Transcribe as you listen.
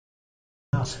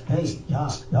With,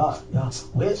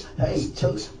 hey,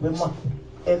 Chase, with my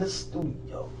in the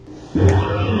studio.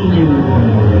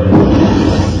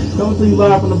 Coming to you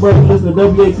live from the birth. Listen to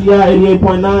WATI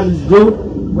 88.9. This is Drew,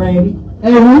 Randy.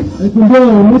 Hey, it's been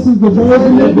doing. This is the birds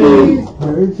and the bees.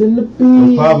 Birds and the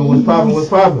bees. What's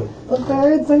poppin'? The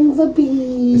birds and the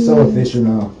bees. It's so official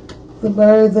now. The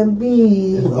birds and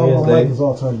bees. Oh, my mic is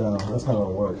all turned down. That's not gonna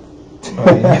work. No.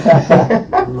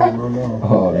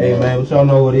 Oh, hey, man, but y'all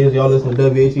know what it is. Y'all listen to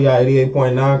WATI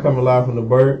 88.9, coming live from the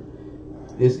bird.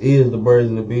 This is the birds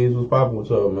and the bees. What's poppin' with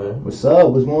y'all, man? What's up?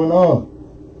 What's going on?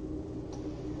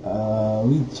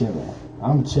 We chilling.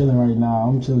 I'm chilling right now.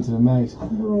 I'm chilling to the max.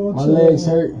 My legs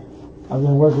hurt. I've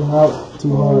been working out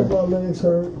too hard. My legs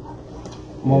hurt.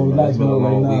 I'm on relax mode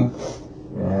right now.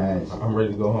 Yes. I'm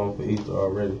ready to go home for Easter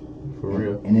already. For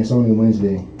real. And it's only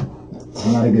Wednesday. It's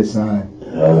not a good sign.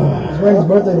 It's Randy's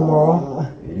birthday tomorrow.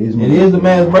 It is the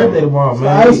man's birthday tomorrow,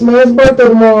 man. Ice Man's birthday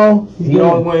tomorrow. He the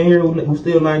only one here who's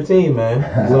still 19,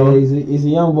 man. So he's a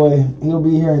young boy. He'll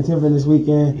be here in Tiffin this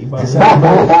weekend. He about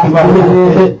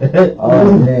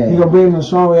Oh, man. He gonna bring him the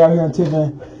strong way out here in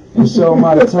Tiffin and show him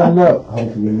how to turn up.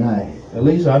 Hopefully not.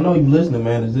 Alicia, I know you listening,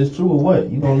 man. Is this true or what?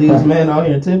 You gonna leave this man out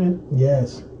here in Tiffin?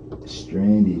 Yes.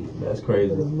 Stranded. That's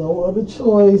crazy. There's no other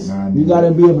choice. Nah, You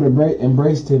gotta be able to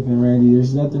embrace Tiffin, Randy.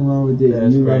 There's nothing wrong with it.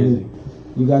 That's crazy.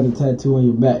 You got the tattoo on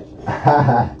your back.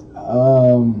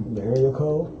 The area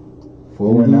code?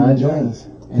 419 joints.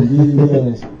 Indeed,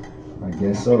 yes. I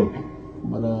guess so.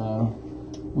 But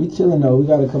we chilling though. We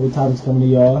got a couple topics coming to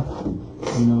y'all.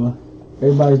 You know,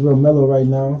 everybody's real mellow right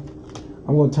now.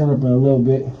 I'm gonna turn up in a little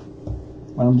bit,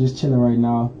 but I'm just chilling right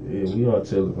now. Yeah, we all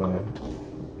chilling, man.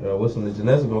 What's the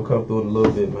Janessa gonna come through in a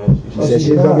little bit, man. She said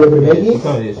she's gonna be able to make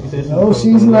it? She said No,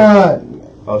 she's not.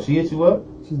 Oh, she hit you up?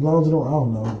 She's lounging around. I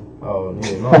don't know. Oh,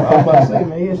 yeah, no, I was about to say,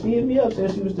 man, yeah, she hit me up,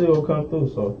 said she was still gonna come through,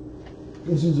 so.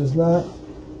 This is just not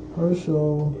her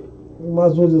show. We might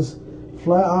as well just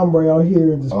fly ombre out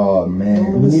here. And just Oh,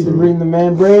 man. we need to bring the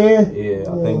man bread.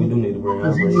 Yeah, I think we do need to bring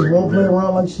her. He just won't play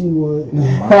around like she would. He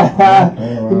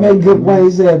He made good point.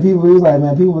 He said he was like,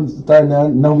 man, people starting to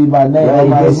know me by name. I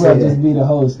might as well just be the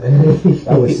host.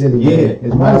 That was silly. Yeah. Man.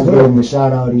 His mom gave him a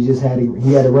shout out. He just had to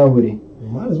run with it.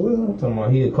 Might as well. I'm talking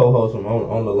about he a co-host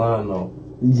on the line, though.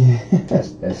 Yeah. That's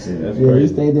it. That's Yeah, he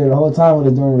crazy. stayed there the whole time with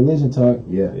us during religion talk.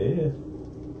 Yeah. Yeah.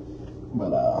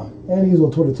 But and he's on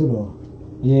Twitter too though.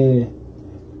 Yeah.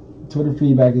 Twitter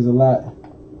feedback is a lot.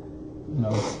 You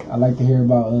know, I like to hear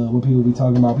about what people be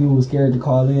talking about. People were scared to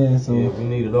call in, so Yeah, we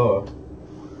need it all.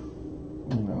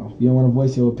 you know, if you don't want to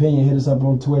voice your opinion, hit us up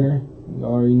on Twitter. You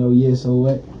already know, yeah, so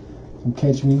what? Come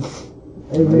catch me.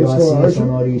 Y'all see us on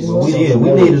all these But we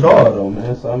need it all, though,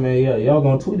 man. So, I mean, yeah, y'all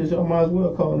gonna tweet us, y'all might as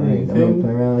well call in. You feel me?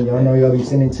 Play around. Y'all know y'all be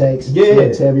sending texts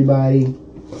Yeah. to everybody,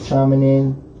 chiming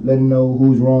in, letting know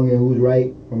who's wrong and who's right.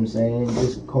 You know what I'm saying?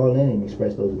 Just call in and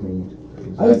express those opinions.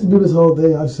 I used to do this whole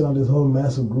thing. I used to send out this whole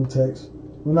massive group text.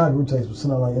 Well, not group text, but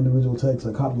send out like individual texts,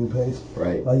 like copy and paste.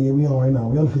 Right. Like, yeah, we on right now.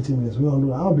 We on 15 minutes. We don't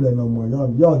do. I don't do that no more.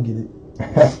 Y'all get it.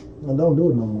 I don't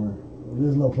do it no more.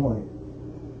 There's no point.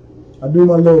 I do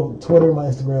my little Twitter, my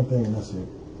Instagram thing, and that's it.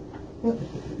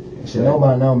 You should know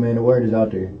by now, man. The word is out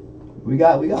there. We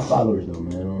got followers though,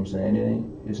 man. You know what I'm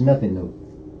saying? It's nothing new.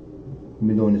 We've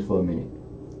been doing this for a minute.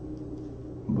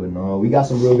 But no, we got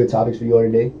some real good topics for y'all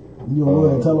today. You don't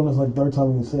want to tell them it's like third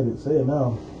time you said it. Say it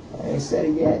now. I ain't said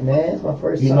it yet, man. It's my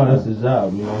first You time. know that's his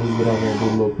job. You know, he get on there and do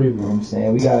a little preview. You know what I'm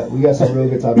saying? We got some real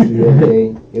good topics for y'all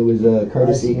today. It was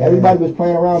courtesy. Nice, Everybody was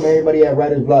playing around, man. Everybody had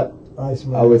writer's block. Ice,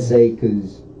 man. I would say,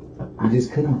 because we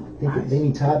just couldn't think of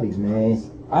any topics, man.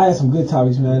 I had some good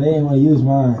topics, man. They didn't want to use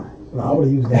mine. No, I would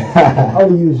have used that. I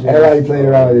would have used yours. Everybody played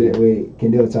around with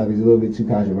Kendall topics a little bit too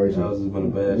That controversial. was just been a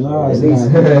bad No, show.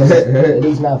 it's At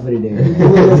least not for today.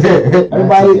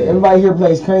 Everybody here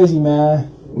plays crazy, man.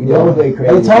 We don't play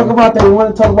crazy. They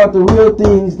want to talk about the real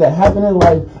things that happen in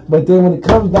life, but then when it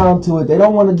comes down to it, they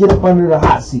don't want to get up under the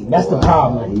hot seat. That's the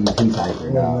problem. He's hyper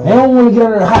now. They don't want to get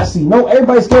under the hot seat. No,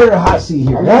 everybody's scared of the hot seat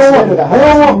here. I'm They not don't scared of the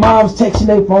hot want moms texting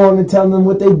their phone and telling them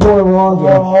what they doing wrong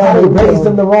or how they raised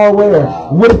them the wrong way or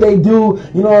what did they do.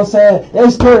 You know what I'm saying? They're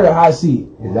scared of the hot seat.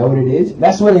 Is that what it is?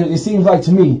 That's what it seems like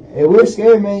to me. If we're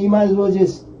scared, man, you might as well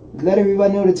just let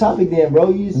everybody know the topic then, bro.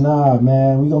 You just... Nah,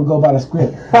 man, we gonna go by the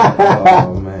script.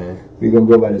 Oh, man. We gonna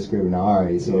go by the script now. All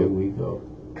right, so Here we go.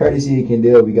 courtesy of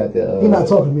Kendall, we got the. You're not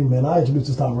talking to me, man. I introduced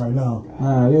this topic right now.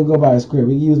 Nah, we'll go by the script.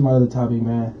 We can use my other topic,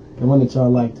 man. The one that y'all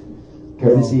liked.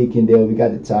 Courtesy of Kendall, we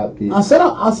got the topic. I said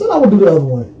I would do the other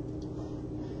one.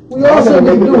 We all I'm said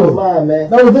gonna we make could it do on it. mine, man.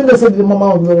 That was them that said that my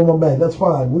mom was living on my back. That's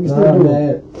fine. We can still do man,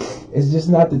 it. it's just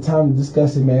not the time to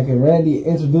discuss it, man. Cause Randy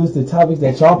introduced the topics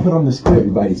that y'all put on the script.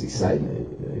 Everybody's excited.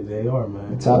 They are,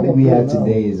 man. The topic we have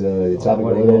today is the topic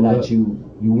of whether or not you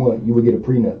would get a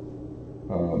prenup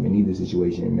in either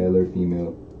situation, male or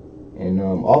female. And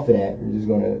off of that, we're just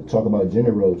gonna talk about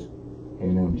gender roles,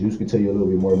 and Juice can tell you a little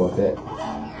bit more about that.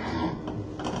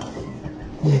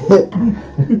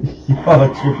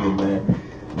 Y'all tripping, man.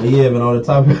 But yeah, but on the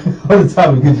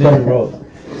topic of gender roles.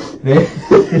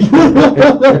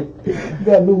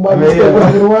 Got new microphone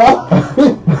walking around.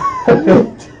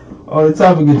 On the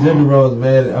topic of gender roles,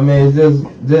 man. I mean, it's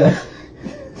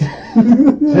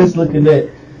just looking at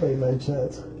Late night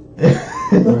chats.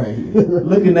 right.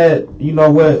 Looking at, you know,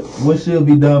 what should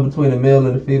be done between the male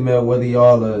and the female, whether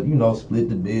y'all you know, split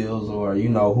the bills, or, you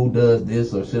know, who does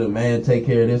this, or should a man take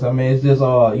care of this? I mean, it's just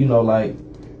all, you know, like,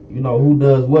 you know, who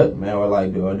does what, man, or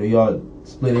like, do y'all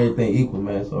split everything equal,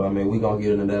 man? So I mean, we gonna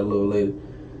get into that a little later.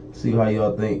 See how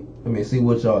y'all think. I mean, see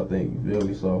what y'all think. You feel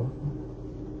me? So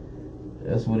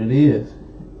that's what it is.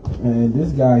 Man,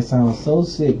 this guy sounds so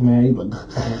sick, man.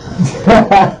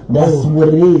 That's what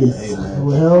it is. Hey, man.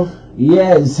 Well,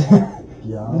 Yes.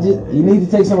 yeah. You need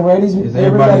to take some remedies. Is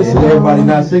everybody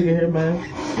not sick in here, man?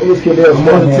 It was Kendall. I'm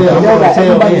gonna tell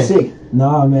Everybody in. sick.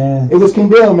 Nah, man. It was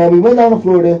Kendall, man. We went down to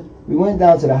Florida. We went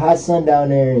down to the hot sun down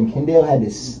there, and Kendall had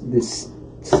this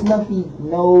snuffy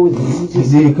nose. And He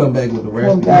did come back with the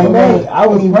rest. Man, I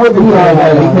was perfect. He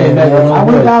came back with no I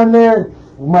went break. down there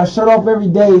with my shirt off every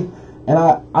day, and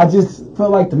I just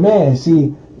felt like the man.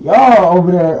 See, y'all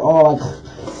over there all like,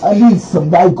 I need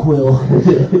some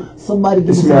NyQuil. Somebody give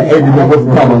me This some man Avery been whipping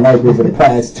around on NyQuil for the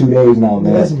past 2 days now,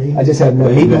 man. That's me. I just have But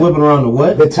nothing. he been whipping around the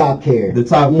what? The top care. The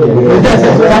top Yeah. care.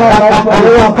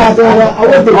 I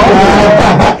went to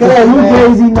you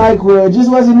crazy NyQuil. It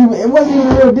wasn't even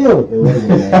a real deal. It wasn't,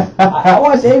 man. I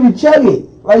watched Avery chug it.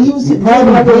 Like he was sitting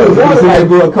probably like did. a water. Like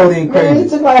going codeine Man, he crazy.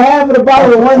 took like half of the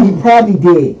bottle of one. He probably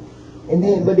did. And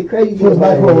then, but the crazy thing Was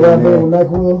about it NyQuil is, without being man, with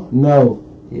NyQuil? No.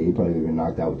 yeah, he probably been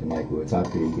knocked out with the NyQuil. Top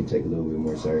care, you can take a little bit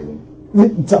more serving.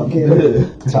 Top Care.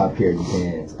 Top care, you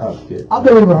can. Oh, shit. I've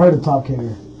never even heard of Top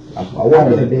Care. I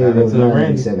walked in the day, it was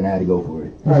Randy. 997. I had to go for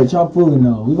it. All right, y'all fooling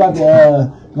though. We about to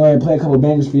go ahead and play a couple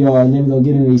bangers for y'all, and then we're gonna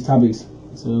get into these topics.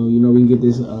 So you know we can get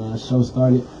this show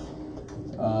started.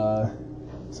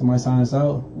 Somebody sign us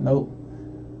out? Nope.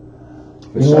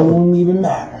 For It sure. don't even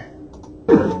matter.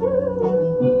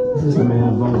 This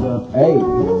man bones up. Hey.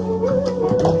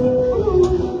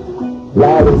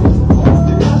 Loudest.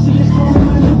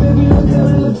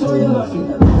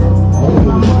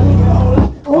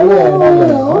 Oh yeah.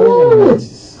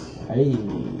 Hey. Hey.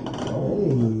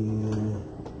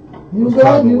 You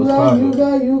got,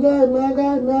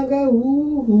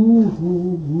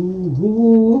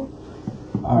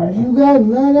 All right. you got,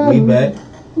 We back.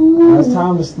 Now it's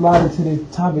time to slide into the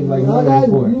topic like never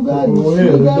before. we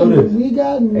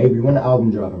got, Avery, when the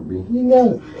album dropping, B? you got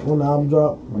it. When the album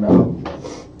drop, When the album drop?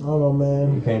 I don't know,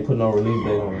 man. You can't put no release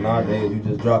date on it. Nowadays, you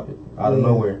just drop it out of Yeah.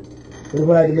 nowhere. But if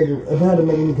I had to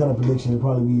make any kind of prediction, it'd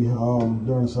probably be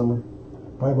during the summer,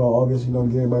 probably about August. You know,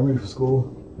 get everybody ready for school.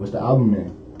 What's the album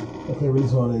name? I can't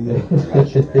release on it yet.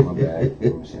 Gotcha, man. My bad. You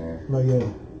know what I'm saying? Not yet.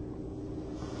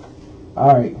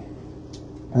 All right.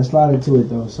 Let's slide into it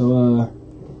though. So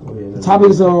Go ahead. the topic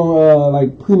is on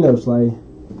like prenups. Like,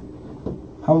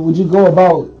 how would you go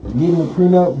about getting a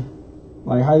prenup?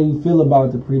 Like, how do you feel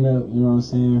about the prenup? You know what I'm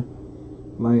saying?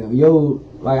 Like,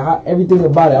 like how, everything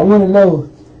about it. I want to know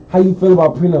how you feel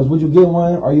about prenups. Would you get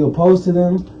one? Are you opposed to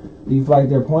them? Do you feel like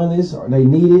they're pointless or they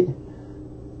need it?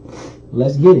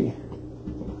 Let's get it.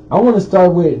 I want to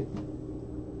start with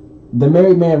the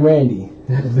married man, Randy.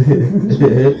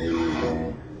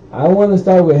 I want to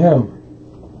start with him.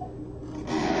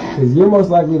 Because you're most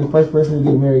likely the first person to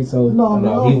get married, so... No, man,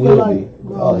 No, I he don't feel will like, be.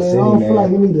 no, Oh, man, I city, don't feel man.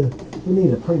 like we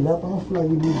need a prenup. I don't feel like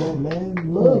we need that,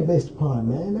 man. Love based upon,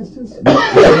 man. That's just.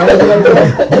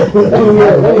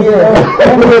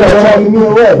 Talking me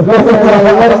away.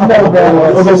 Let us know, bro.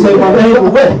 I'm gonna say my name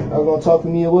away. I was gonna talk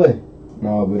me away.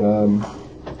 No, but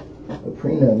a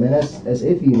prenup, man, that's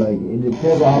iffy. Like, it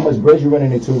depends on how much bread you're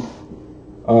running into.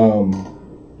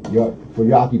 For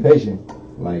your occupation,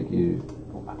 like,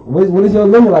 What is your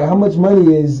limit? Like, how much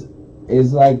money is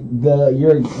like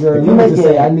your if you limit to making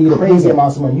say I need a crazy prenup?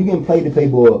 amounts of money, you getting paid to pay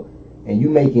ball, and you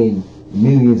making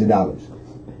millions of dollars.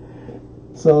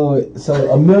 So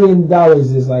 $1 million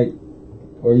is like,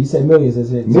 or you said millions,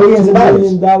 is it? Millions of dollars.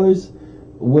 $2 million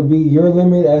would be your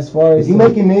limit as far as If you're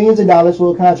making millions of dollars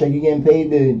for a contract, you're getting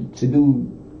paid to do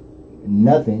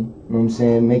nothing. You know what I'm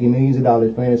saying? Making millions of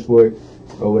dollars playing a sport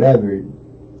or whatever.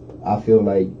 I feel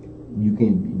like you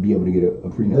can be able to get a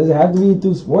prenup. Does it have to be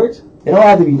through sports? It don't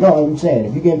have to be. No, I'm saying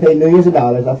if you're getting paid millions of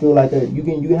dollars, I feel like you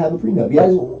can have a prenup.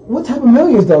 Yes. Like, what type of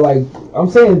millions though? Like I'm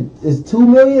saying, is 2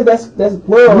 million? That's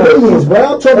well millions,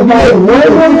 bro. I'm talking about $1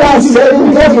 million. You got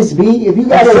 7 digits, B. If you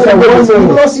got 7 digits,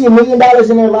 people don't see $1 million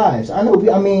in their lives. I know.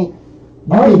 I mean,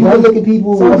 you can look at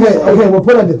people. Okay. Well,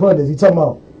 put it like this. You talking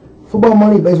about football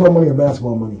money, baseball money, or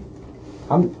basketball money?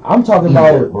 I'm talking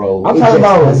about, bro. I'm talking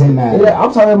about. Doesn't matter. Yeah,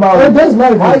 I'm talking about. It does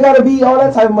matter. Why it gotta be all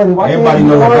that type of money? Why everybody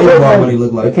knows what baseball money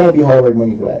look like. It can't be hard work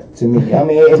money for that. To me, I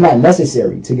mean, it's not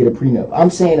necessary to get a prenup. I'm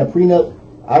saying a prenup.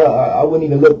 I wouldn't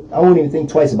even look. I wouldn't even think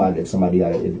twice about it if somebody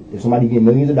got it. If somebody get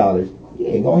millions of dollars,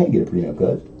 yeah, go ahead and get a prenup,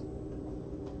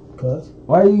 Cuz.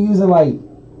 Why are you using like?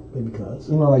 Because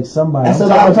Like somebody. That's I'm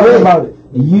about talking about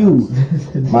you.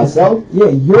 Myself? Yeah,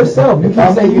 yourself. You If can't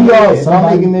I'm say making, you are if I'm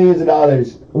somebody. making millions of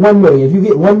dollars, 1 million. If you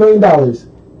get $1 million,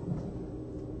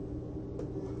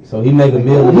 So he make $1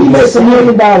 million. he makes $1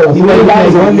 million. He make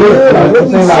 $1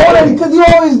 million.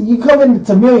 Because you come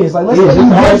into millions. Like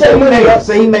let's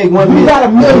Say he make $1 million. You got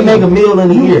 $1 million. He make $1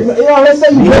 million a year. Let's say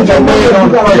you get $1 million. on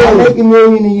You got the $1 I million. make $1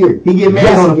 million a year. He get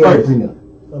married on the first.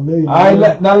 $1 million.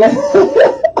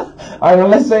 All right, now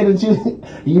let's say that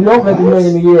you don't make $1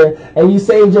 million a year and you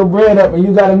saved your bread up and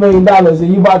you got $1 million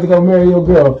and you about to go marry your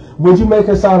girl. Would you make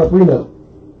her sign a prenup?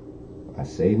 I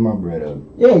saved my bread up.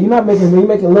 Yeah, you're not making. You're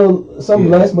making a little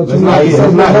something less, but That's you not- make yeah,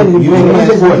 something that's not- money. you ain't You gonna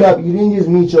didn't just you didn't just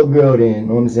meet your girl then, you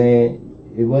know what I'm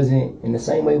saying? It wasn't in the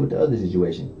same way with the other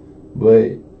situation.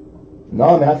 But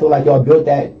no, man, I feel like y'all built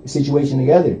that situation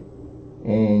together.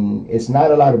 And it's not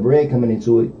a lot of bread coming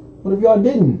into it. What if y'all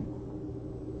didn't?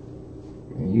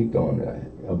 And you throwing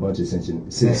a bunch of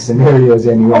scenarios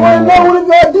at me I right want to now. know what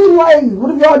if y'all didn't like.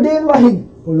 What if y'all didn't like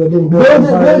Well, you didn't build it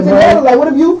together? Like, what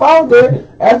if you found her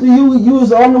after you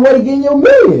was on the way to getting your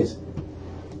millions?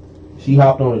 She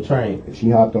hopped on the train. If she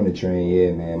hopped on the train,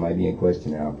 yeah, man, might be in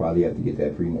question. I'll probably have to get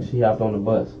that prenup. She hopped on the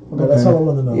bus. Okay, that's all I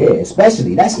want to know. Yeah,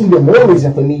 especially. That's even more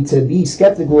reason for me to be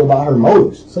skeptical about her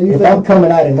motives. So you if think- I'm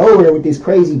coming out of nowhere with this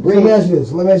crazy So let me bread, ask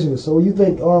you this. So you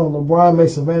think LeBron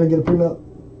makes Savannah get a prenup?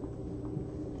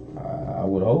 I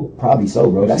would hope. probably so,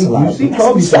 bro. That's a lot. You see That's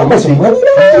Kobe so much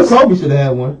money. Kobe should have had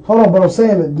one. Hold on, but I'm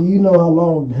saying that. Do you know how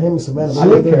long him and Savannah? I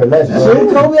didn't care less, Should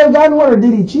bro. Kobe have gotten one or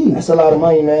did he cheat? That's a lot of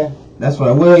money, man. That's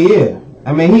right. Well, yeah.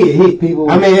 I mean, he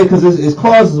People- I mean, because it's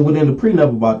clauses within the prenup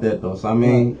about that, though. So I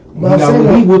mean, But I'm saying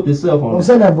he that- whipped himself on I'm it.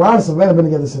 saying that Brian and Savannah been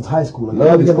together since high school. Like,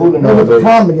 Love is cool and they all, went to but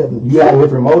prom together. you got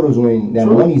different motives when that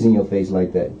True. money's in your face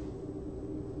like that.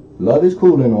 Love is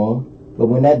cool and all, but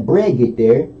when that bread get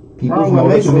there, people's Probably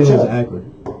motives making switch millions up.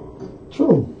 accurate.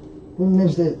 True.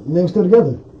 They were still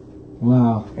together.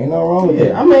 Wow. Ain't nothing wrong with Yeah,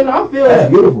 that. I mean, I feel That's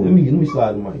that. beautiful. Let me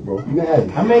slide the mic, bro. You can have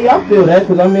it. I mean, I feel that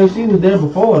because I mean, she was there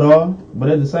before it all, but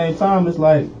at the same time, it's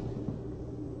like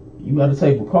you got to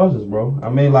take precautions, bro. I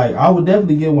mean, like I would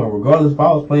definitely get one, regardless if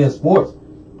I was playing sports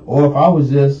or if I was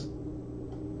just,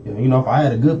 you know, if I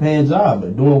had a good paying job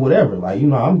or doing whatever. Like, you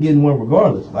know, I'm getting one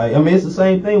regardless. Like, I mean, it's the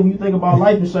same thing when you think about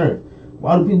life insurance.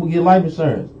 Why do people get life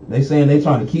insurance? They saying they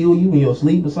trying to kill you in your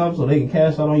sleep or something so they can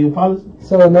cash out on your policy.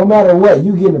 So no matter what,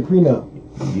 you getting a prenup.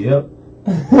 Yep.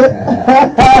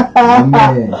 My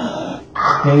man,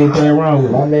 Can't even play around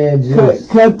with my it. man just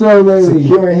Cutthroat lady.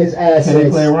 securing his Can't even assets.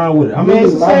 play around with it. I mean,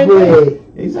 it's the My same bread.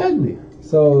 thing. Exactly.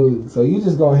 So you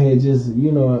just go ahead, just I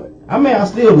mean, I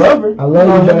still love her. I love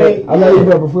you, know what but I mean? I love you,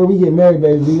 but before we get married,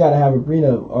 baby, we gotta have a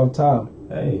prenup off top.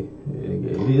 Hey,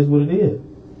 it is what it is.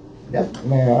 That's,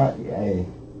 man,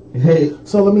 hey,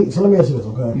 So let me ask you this,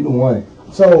 okay? you the one.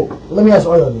 So let me ask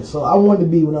all y'all this. So I wanted to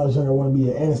be when I was younger. I wanted to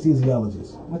be an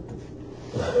anesthesiologist. What the?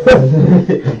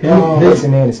 This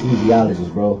an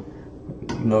anesthesiologist, bro.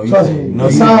 You know, you Trust say, me. no,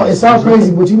 It sounds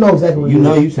crazy, but you know exactly what it You is.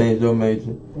 know, you changed your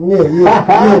major.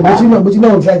 Yeah, but you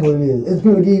know exactly what it is. It's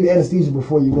people that give you anesthesia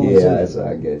before you go Yeah, into that's it.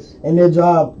 I guess. And their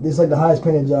job, it's like the highest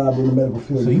paying job in the medical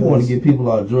field. So you want to get people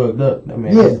all drugged up? I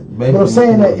mean, Yeah, that's but basically I'm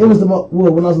saying that it was the well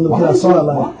when I was a little kid, I saw it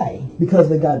like Why? because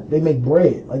they make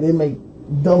bread, like they make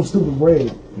dumb stupid bread.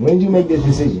 When did you make this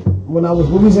decision? When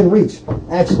we was in Reach,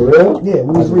 actually, For real? yeah,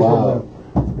 we was That's in Reach. wild.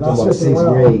 And I Talking about was switching sixth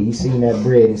around. grade, you seen that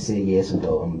bread and said, "Yes, I'm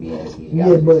gonna be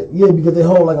anesthesiologist." Yeah, because they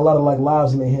hold like a lot of like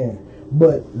lives in their hand.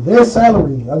 But their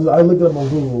salary, I looked it up on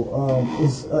Google.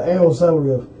 It's an annual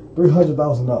salary of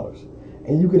 $300,000,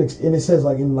 and you can and it says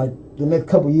like in like the next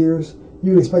couple years,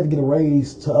 you would expect to get a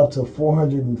raise to up to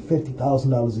 $450,000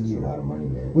 a That's a year. lot of money,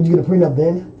 man. Would you get a prenup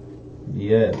then?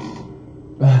 yes.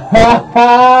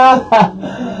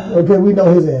 Okay, we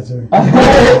know his answer. I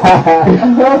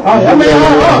mean,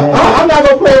 I'm not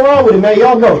gonna play around with it, man.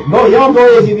 Y'all go, y'all go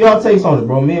ahead and give y'all takes on it,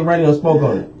 bro. Me and Randy spoke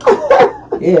on it.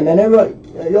 Yeah, man. Everybody,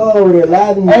 y'all over there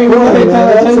live and Hey, recording,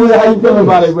 man, man. tell me how you feel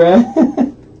about it,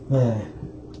 man. Man.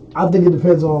 I think it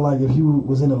depends on like if you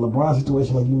was in a LeBron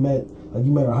situation, like you met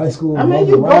in high school. I mean,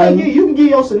 you can get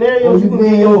your scenarios. You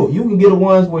can get the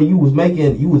ones where you was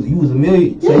making you was a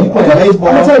million. Say you playing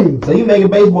baseball. Say you making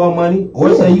baseball money,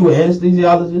 or say you were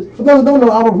anesthesiologist. For those who don't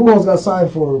know, Albert Pujols got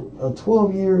signed for a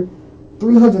 12-year,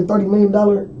 $330 million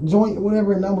joint or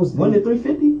whatever, and that was wasn't it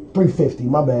 350? 350.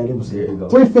 My bad. It was there you go.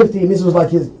 350, and this was like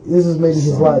his. This is maybe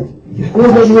his like. This is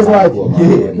maybe his like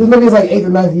 8th or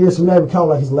 9th year, so we never count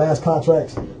like his last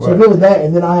contracts. So if it was that,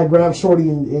 and then I had grabbed Shorty,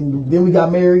 and then we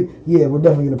got married. Yeah, we're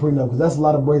definitely gonna prenup because that's a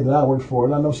lot of bread that I worked for,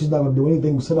 and I know she's not gonna do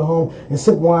anything but sit at home and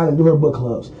sip wine and do her book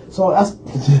clubs. So that's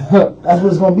what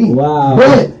it's gonna be. Wow.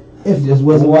 But if she just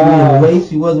wasn't with me in the race,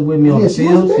 she wasn't with me on the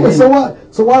field. So why?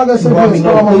 So why I gotta sit here and spend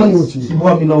all my money with you? She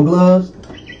bought me no gloves.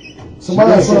 So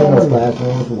why I sit in those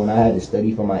classrooms when I had to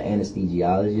study for my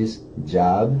anesthesiologist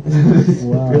job.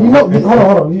 Wow. You know, hold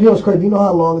on. You know what's crazy? Do you know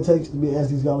how long it takes to be an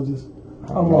anesthesiologist?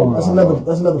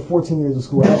 That's another 14 years of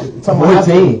school.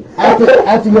 14.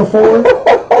 After your four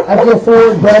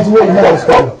graduate medical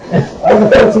school. After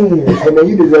 14 years. Hey man,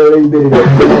 you deserve every bit of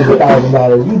that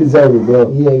 $1,000. You deserve it,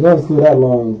 bro. Yeah, going to school that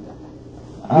long.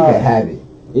 You can have it.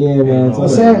 Yeah, man.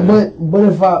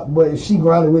 But if she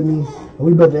grinded with me and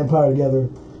we built the empire together,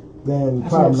 then that's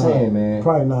probably what I'm not. saying, man.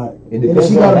 Probably not. And if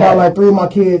she got about like 3 of my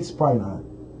kids, probably not.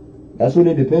 That's what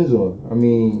it depends on. I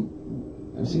mean,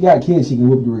 if she got kids, she can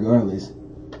whoop you regardless.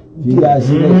 If you guys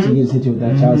see that, she gets hit you with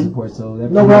that child support. So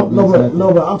that but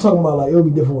I'm talking about like it would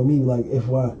be different with me. Like if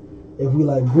we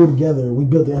like grew together, we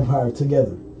built the empire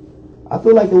together. I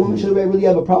feel like the woman should really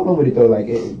have a problem with it though. Like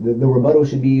the rebuttal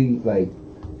should be like,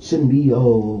 shouldn't be,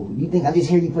 oh, you think I just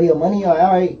hear you for your money? All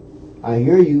right, I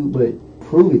hear you, but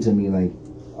prove it to me. Like,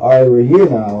 all right, we're here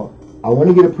now. I want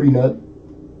to get a prenup.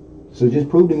 So just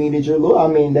prove to me that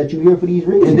that you're here for these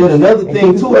reasons. And then another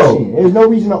thing too, though, there's no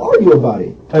reason to argue about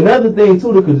it. Another thing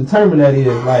too that could determine that is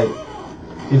like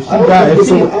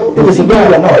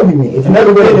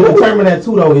another way to determine that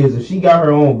too though is if she got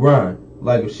her own grind.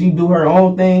 Like if she do her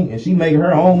own thing and she making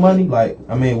her own money, like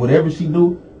I mean whatever she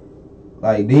do,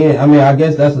 like then I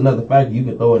guess that's another factor you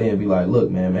can throw it in and be like, look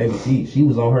man, maybe she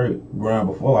was on her grind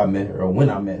before I met her or when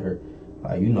I met her.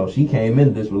 Like she came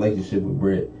into this relationship with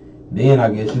bread. Then I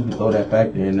guess you could throw that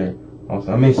factor in there.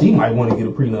 I mean, she might want to get a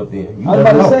prenup then. I was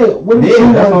about to say, what if she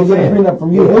wanted to get a prenup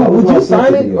from you? Would you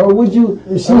sign it, or would you?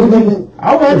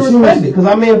 I would have to respect it, because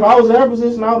I mean, if I was in her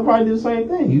position, I would probably do the same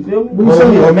thing. You feel me?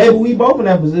 Or maybe we both in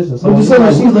that position. So you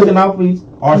saying she's looking out for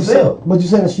ourselves. But you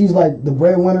saying that she's like the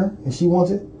breadwinner and she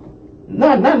wants it?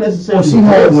 Not necessarily the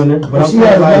breadwinner, but she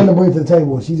has nothing to bring to the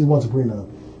table. She just wants a prenup.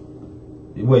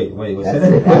 Wait. Say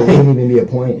that wouldn't even be a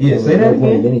point. Yeah, say that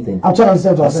again. Anything. I'm trying to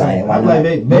understand what I'm saying. I'm like,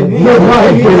 baby,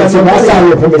 I signed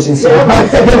your permission.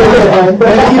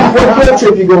 What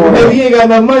trip you going on? Maybe you ain't got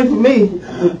enough money for me.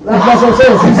 That's what I'm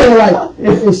saying. She's saying like,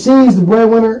 if she's the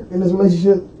breadwinner in this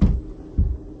relationship,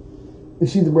 if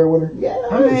she's the breadwinner,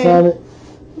 I mean, sign it.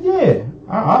 Yeah,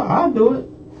 I'll do it.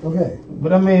 Okay.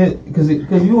 But I mean, because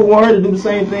you would want her to do the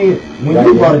same thing when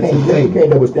you brought it to the table. You can't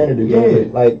double standard it.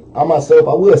 Yeah. Like, I myself,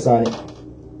 I will sign it.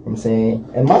 I'm saying,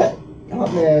 and my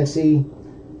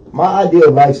ideal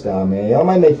lifestyle, man. Y'all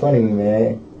might make fun of me,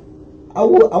 man. I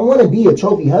want to be a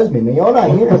trophy husband, man. Y'all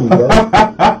not hearing me, bro.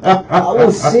 I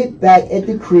will sit back at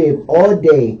the crib all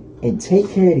day and take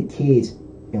care of the kids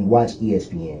and watch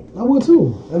ESPN. I will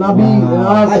too, and I'll be.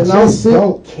 I just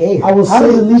don't care. I will. How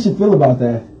does Alicia feel about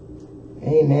that?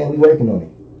 Hey, man, we working on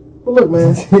it. But look,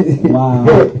 man. Wow.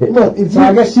 Look,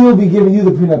 I guess she will be giving you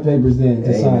the prenup papers then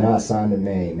to sign. I'll sign them,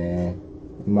 man.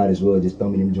 You might as well just throw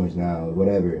me them joints now,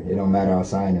 whatever. It don't matter. I'll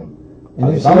sign them.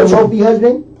 And if I'm a trophy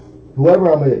husband,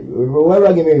 whoever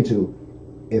I get married to,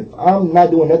 if I'm not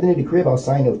doing nothing at the crib, I'll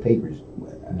sign those papers.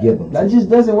 Give them. That just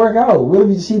doesn't work out. What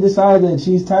if she decides that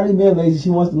she's tired of being lazy, she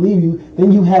wants to leave you?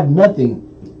 Then you have nothing.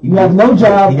 You have no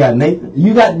job. You got Nathan.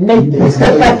 You got Nathan. You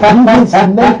get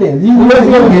Nathan. You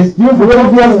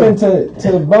have your husband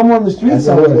to bum on the street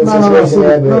somewhere.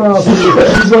 No.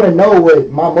 She's gonna know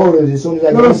what my motive is as soon as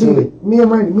I get into it. Me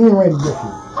and Randy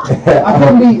different. I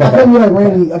couldn't be like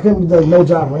Randy. I couldn't be like no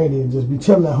job Randy and just be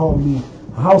chilling at home and be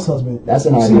a house husband. That's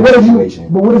an ideal situation.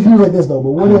 But what if you like this though?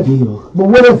 But what if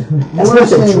that's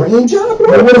not a dream job?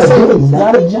 But what if it's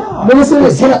not a job? But listen,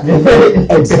 can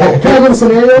I give a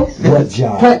scenario? What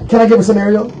job? Can I give a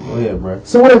scenario? Oh yeah, bro.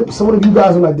 So what if you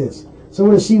guys were like this? So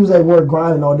what if she was at work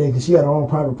grinding all day because she had her own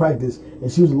private practice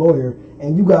and she was a lawyer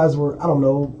and you guys were, I don't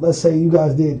know, let's say you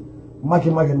guys did Mike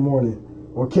and Mike in the morning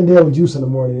or Kendall with Juice in the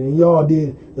morning and y'all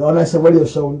did y'all nice radio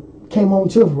show, came home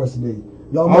and chilled for the rest of the day.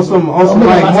 On some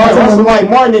like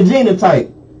Martin and Gina type.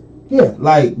 Yeah.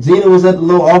 Like Gina was at the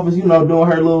little office, doing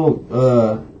her little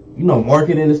you know,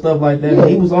 marketing and stuff like that. Yeah.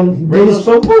 He was on the radio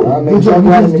show too. You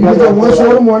get that one show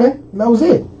in the morning, and that was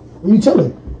it. And you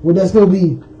chilling. Would that still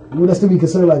be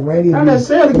considered like Randy? Not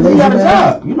necessarily, because he got a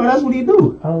job. You know, that's what he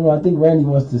do. I don't know. I think Randy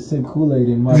wants to sip Kool-Aid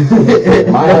and watch.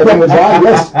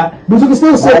 But you can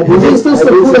still sip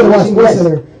Kool-Aid and watch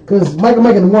SportsCenter. Because Michael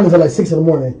Mike in the mornings at like 6 in the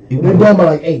morning. And they're done by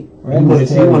like 8. You want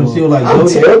to chill like Joe?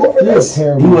 Terrible for this.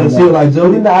 You want to chill like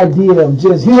Joe? The idea of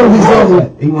just He want to chill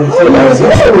like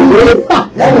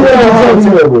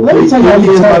Let me tell you how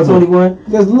you about 21.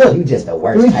 Because look, You just the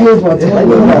worst. 3 kids by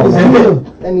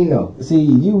 21. Let me know. see,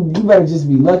 you better just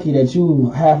be lucky that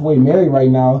you halfway married right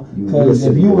now. Because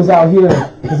if really you was out here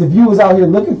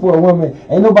looking for a woman,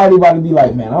 ain't nobody about to be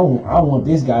like, man, I want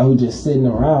this guy who just sitting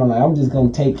around. Like, I'm just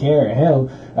gonna take care of him.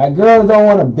 Like, girls don't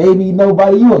want to baby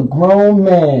nobody. You a grown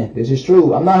man. This is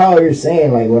true. I'm not out here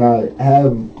saying like when I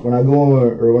go on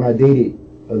or when I dated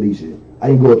Alicia, I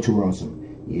didn't go up to her on some.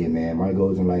 Yeah, man, my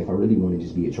goals in life, I really want to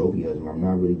just be a trophy husband. I'm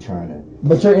not really trying to.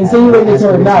 But you're insinuating it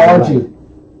to her now, aren't you?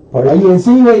 Are you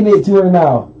insinuating it to her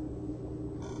now?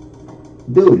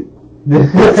 Dude,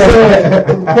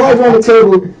 cards on the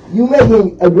table, you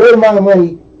making a great amount of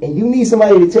money, and you need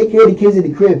somebody to take care of the kids at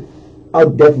the crib, I'll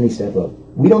definitely step up.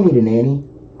 We don't need a nanny.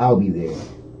 I'll be there.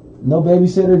 No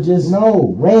babysitter, just...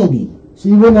 No, Randy. So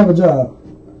you wouldn't have a job?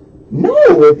 No,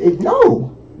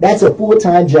 no. That's a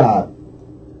full-time job.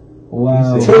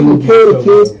 Wow. Taking care of the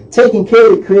kids, taking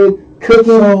care of the crib,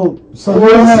 cooking. So you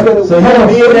don't have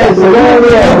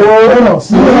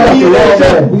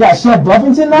We got Chef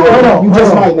Buffington now? Hold on. You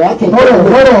just like, man, I can't. Hold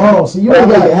on. So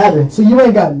you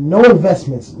ain't got no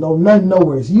investments, nothing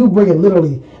nowhere. So you bringing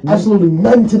literally absolutely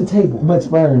nothing to the table. But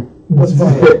sperm. What's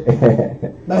fun?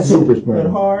 That's super it.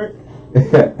 sperm. Hard.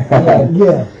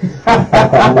 Yeah.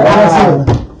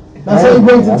 That's what you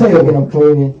bring to the I'm table. cooking, I'm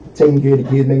cleaning, taking care of the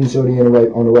kids, making sure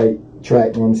they're on the right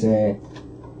track. You know what I'm saying?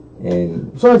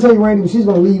 And so I tell you, Randy, she's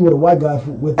gonna leave you with a white guy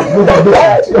with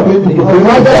ambition. A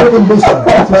white guy with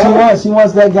ambition. She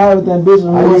wants that guy with ambition.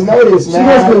 I didn't know this,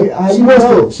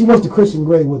 man. She wants the Christian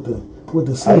Grey with the I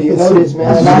didn't know this,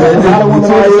 man.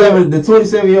 The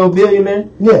 27-year-old billionaire.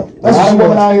 Yeah, that's a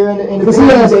woman out here in the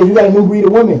days. You got a new breed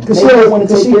of women. Because she don't want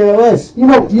to take care of us. You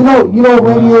know what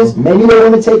Randy is. Maybe they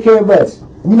want to take care of us.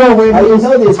 You know Randy. I didn't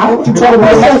know this. I want you to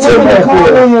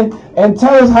call in and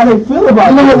tell us how they feel about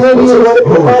you know what Randy is.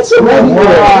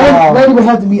 Wow. Randy would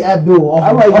have to be Abdul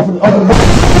off the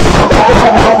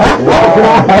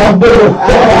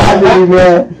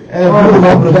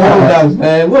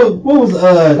man. What was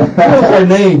her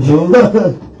name, dude? At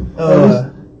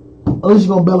least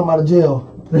you're gonna bail him out of jail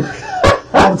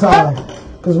all the time.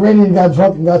 Because Randy got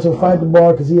drunk and got to a fight at the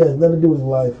bar because he has nothing to do with his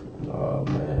life. Oh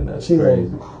man, that's crazy.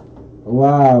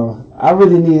 Wow. I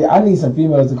need some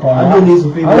females to call. I do need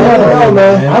some females.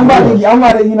 I'm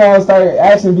about to start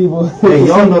asking people. Hey,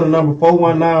 y'all know the number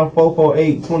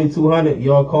 419-448-2200.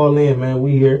 Y'all call in, man.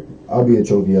 We here. I'll be a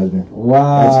trophy husband.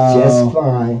 Wow. That's just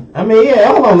fine. I mean, yeah,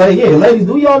 hold on, ladies,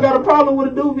 do y'all got a problem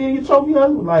with a dude being your trophy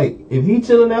husband? Like, if he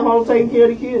chilling at home taking care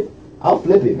of the kid? I'll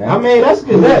flip it, man. I mean, that's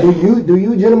good. Do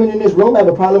you gentlemen in this room have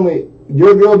a problem with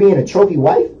your girl being a trophy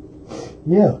wife?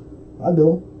 Yeah, I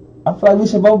do. I feel like we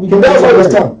should both be putting in work.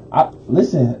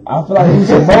 Listen, I feel like we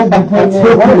should both be putting in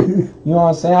work. You know what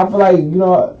I'm saying? I feel like,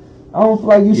 I don't feel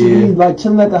like you should be like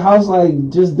chilling at the house,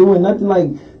 like just doing nothing like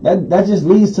that. That just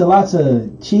leads to lots of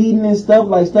cheating and stuff,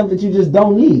 like stuff that you just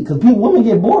don't need. Cause women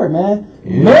get bored, man.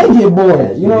 Yeah. Men get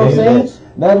bored. You know what I'm saying?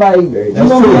 That like you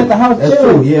gonna be at the house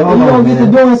chilling. Yeah, you gonna get to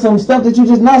doing some stuff that you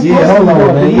just not supposed to be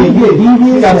doing.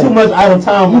 You got too much idle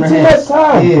time on too much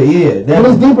time. Yeah. But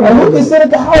it's deeper. And we can sit at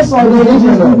the house all day and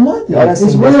just do nothing.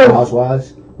 It's real.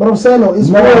 Housewives. But I'm saying though, it's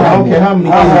real. I don't care how many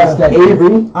kids.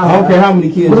 I don't care how many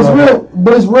kids.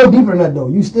 But it's real deeper than that though.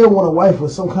 You still want a wife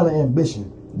with some kind of ambition.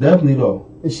 Definitely though.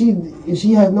 If she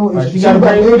has no, she got to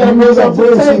bring up to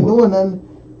the table. Doing nothing.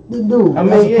 Dude, I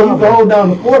mean, you can hold down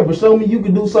the fort, but show me you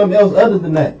can do something else other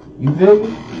than that. You feel me?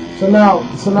 So now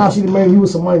she married you with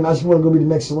some money. Now she want to go be the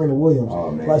next Serena Williams.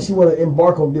 Oh, man. Like she want to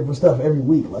embark on different stuff every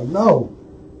week. Like no.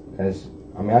 I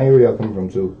hear where y'all coming from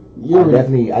too. I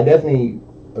definitely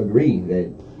agree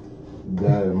that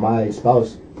my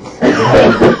spouse.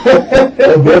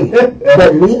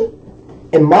 But me,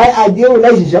 in my ideal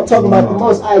relationship, I'm talking about the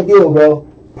most ideal, bro.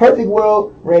 Perfect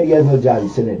world. Randy has no job.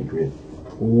 He's sitting at the crib.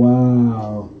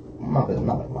 Wow. I'm not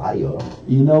gonna lie to y'all.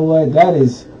 You know what? That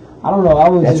is. I don't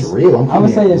know. That's real. I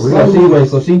would say it's real.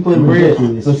 So she putting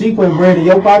bread. So she putting bread in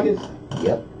your pockets.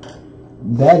 Yep.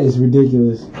 That is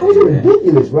ridiculous. How is it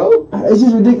ridiculous, bro? It's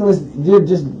just ridiculous. You're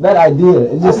just that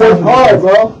idea. It's just I work hard,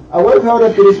 bro. I work hard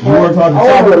up to this point. I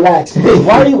want to relax.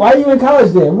 Why are you in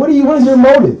college then? What is your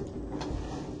motive?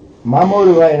 My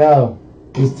motive right now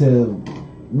is to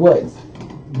what?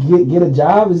 Get a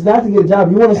job? It's not to get a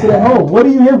job. You want to sit at home. What are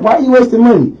you here? Why are you wasting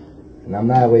money? And I'm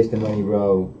not wasting money,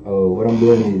 bro. Oh, what I'm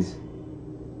doing is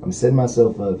I'm setting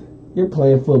myself up. You're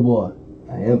playing football.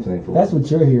 I am playing football. That's what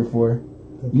you're here for.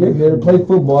 You're here to play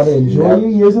football, to enjoy your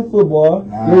years of football.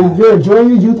 Nah. You're enjoying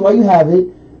your youth while you have it,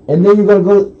 and then you're going to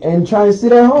go and try to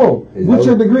sit at home. What's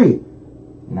your degree?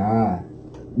 Nah.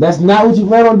 That's not what you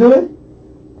plan on doing?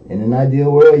 In an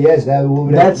ideal world, yes, that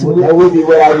would be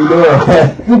what I be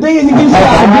The doing. thing is, you get your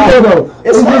idea, though.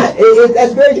 It's not.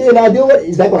 That's very true. In an ideal world,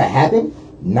 is that going to happen?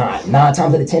 Not 9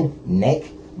 times out of 10, neck.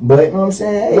 But, you know what I'm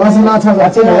saying? Hey, Why is it 9 times out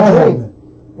of 10 that happen?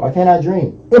 Why can't I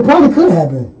dream? It probably could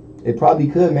happen. It probably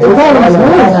could, man. It probably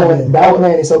could. That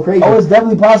plan is so crazy. Oh, it's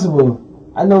definitely possible.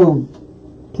 I know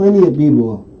plenty of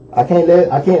people. I can't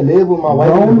live with my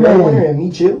wife and breadwinner and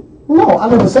me chill. No, I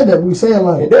never said that. We saying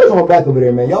like there's on my back over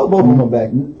there, man. Y'all both on my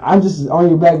back. I'm just on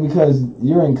your back because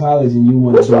you're in college and you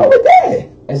want to. What's wrong with that?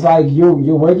 It's like you're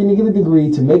working to get a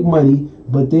degree to make money,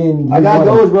 but then I got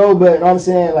goals, bro. But you know what I'm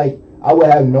saying, like, I would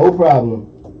have no problem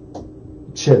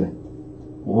chilling.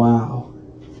 Wow.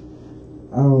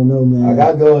 I don't know, man. I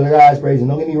got goals. I got aspirations.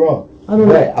 Don't get me wrong. I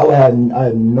have no.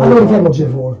 I know what I'm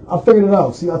looking for. I figured it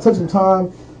out. See, I took some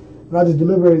time and I just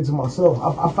deliberated to myself.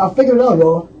 I figured it out,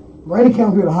 y'all. Randy came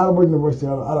up here to Heidelberg University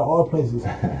out of all places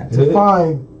to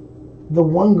find the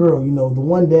one girl, you know, the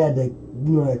one dad that,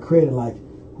 you know, that created, like,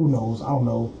 who knows, I don't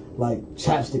know, like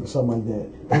chapstick or something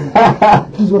like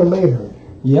that. He's what made her.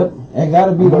 Yep, and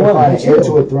gotta be the one. Find an heir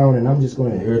to a throne, and I'm just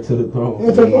gonna heir to the throne.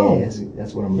 Heir to the throne.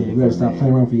 That's what I'm looking for. You better stop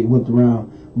playing around for you get whipped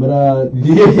around. But look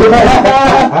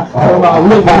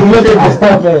at this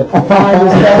stuff and find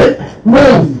this stuff.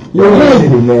 Randy, you're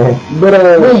Randy, man. But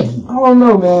Randy, I don't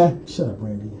know, man. Shut up,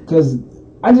 Randy. Because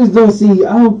I just don't see.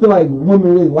 I don't feel like women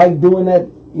really like doing that.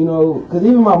 You know, because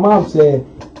even my mom said,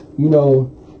 you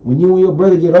know, when you and your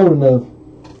brother get old enough,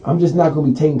 I'm just not gonna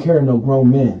be taking care of no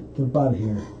grown men. Get up out of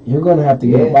here. You're gonna have to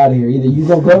get up out of here. Either you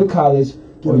gonna go to college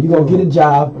or you gonna get a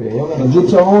job and get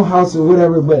your own house or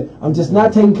whatever. But I'm just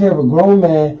not taking care of a grown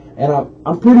man, and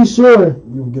I'm pretty sure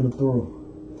you'll get it through.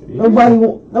 Nobody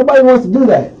wants to do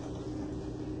that.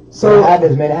 So it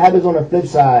happens, man. It happens on the flip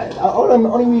side.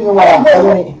 Only reason why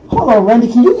hold on, Randy.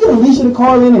 Can you get Alicia to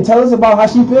call in and tell us about how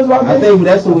she feels about this? I think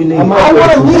that's what we need. I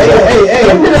want Alicia.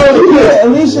 Hey,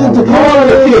 Alicia to call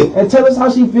in and tell us how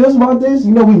she feels about this.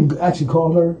 You know, we can actually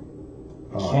call her.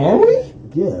 Can we?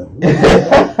 Yeah.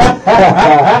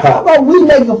 How about we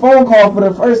make a phone call for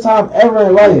the first time ever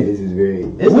in life? This is very.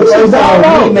 It's the first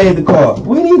time we made the call.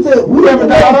 We need to. We never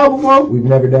done it before. We've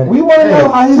never done it. We want to know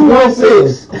how his girl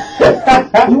feels.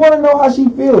 We want to know how she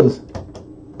feels.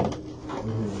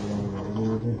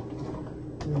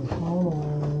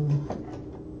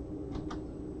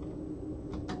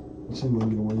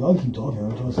 Y'all keep talking.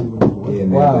 I'm trying to see what you're doing.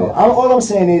 Wow. All I'm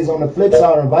saying is, on the flip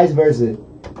side or vice versa,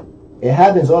 it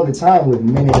happens all the time with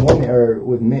men and women, or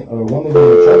with men or women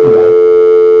being attracted by it.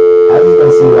 I just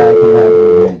don't see why it can happen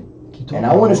with men. And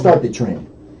I want to start the trend.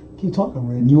 Keep talking,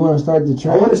 man. You want to start the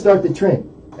trend? I want to start the trend.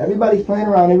 Everybody's playing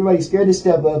around. Everybody's scared to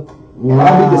step up. And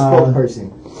I'll be the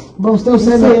spokesperson. But I'm still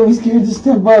saying we scared to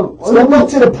step up. Step up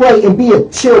to the plate and be a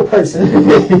chill person.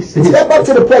 Step up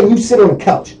to the plate and you sit on the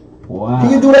couch. Wow. Can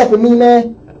you do that for me,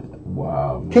 man?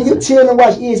 Wow. Man. Can you chill and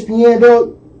watch ESPN,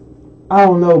 dog? I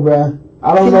don't know, bruh.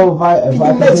 I don't know if I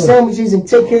can make sandwiches and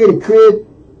take care of the crib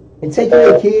and take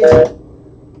care of the kids.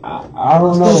 I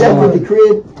don't know. Chef with the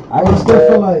crib. I still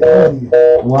feel like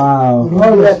wow. You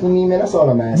do that for me, man. That's all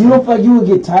I'm asking. You don't feel like you would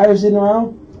get tired sitting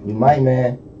around? You might,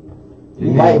 man.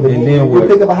 You might, but then you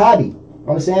pick up a hobby.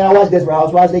 I'm saying, I watch Desperate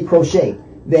Housewives. They crochet.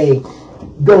 They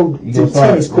go to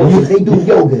tennis courses. They do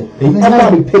yoga. I'll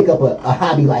probably pick up a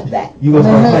hobby like that. You gonna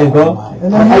start playing golf?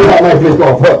 And they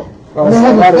golf, huh? And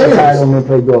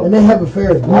they have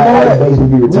affairs. We're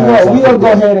gonna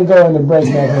go ahead and go in the break,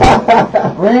 man.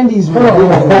 Randy's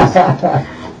ridiculous.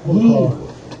 He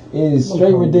is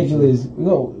straight ridiculous. We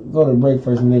gonna go to the break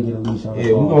first and then get a leash on.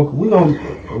 Yeah,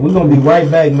 we're gonna be right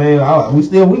back, man. We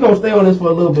gonna stay on this for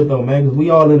a little bit though, man, because we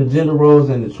all in the gender roles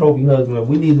and the trophy husband.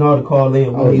 We need y'all to call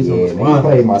in. We need some response.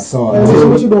 Play my song.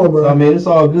 What you doing, bro? I mean, it's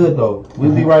all good though.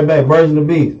 We'll be right back. Birds and the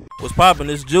Bees. What's poppin'?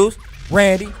 This Juice,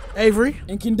 Randy, Avery,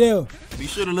 and Kendall. Be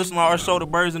sure to listen to our show, The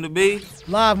Birds and the Bees.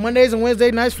 Live Mondays and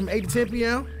Wednesday nights from 8 to 10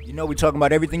 p.m. You know we talking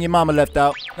about everything your mama left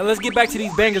out. Now let's get back to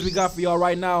these bangers we got for y'all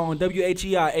right now on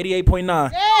WHEI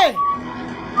 88.9. Hey!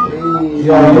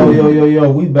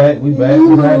 Yo, we back. What's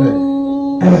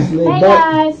happening? Hey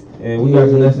guys. And we got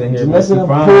Janessa in here. Janessa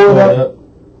pulled up.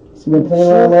 She been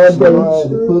playing around all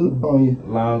day. Pull up on you.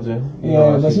 Lounging.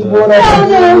 Yeah, but she brought up.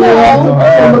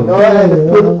 No.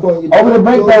 Over the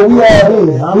break though, we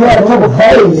had a couple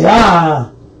callers.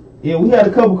 Yeah, we had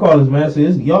a couple callers, man. So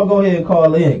y'all go ahead and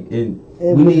call in, and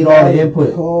we need all the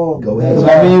input. Go ahead. So,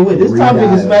 I mean, this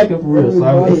topic is smacking for real. So,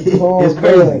 I mean, it's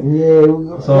crazy. Yeah,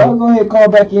 so y'all go ahead and call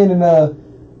back in and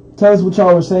tell us what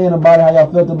y'all were saying about it, how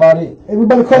y'all felt about it.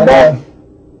 Everybody call back.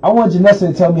 I want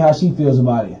Janessa to tell me how she feels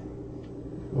about it.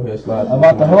 Go ahead, slide.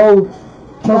 About the whole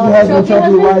trophy husband,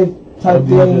 trophy wife type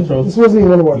thing. This wasn't even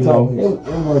one of our topics. It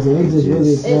wasn't. It just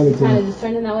really exploded It's to kind me. of just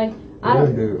turning that way. I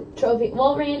don't trophy.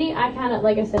 Well, Randy, I kind of,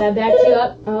 like I said, I backed you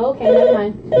up. Oh, okay, never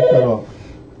mind. Cut off.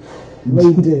 No,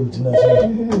 you didn't,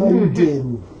 Janessa. No, you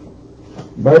didn't.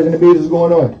 Birds and the bees is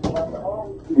going on.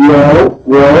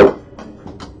 Yo.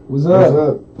 What's What's up?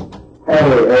 up? Hey,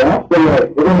 I feel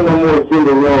like there ain't no more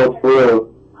gender roles for real.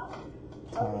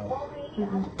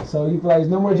 So you feel like there's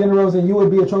no more gender roles and you would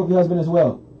be a trophy husband as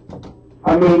well?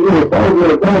 I mean, those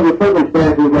are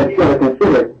circumstances that you gotta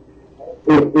consider.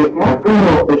 If my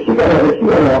girl, if she got a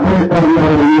 $100,000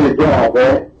 a year job,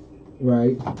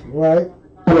 right? Right.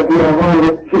 Gonna be around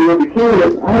with the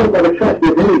kids, I ain't gotta trust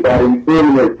with anybody, you feel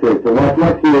me, to watch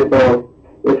my kids, so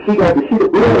if she got the sheet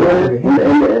of bill,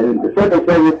 and the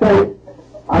circumstances say,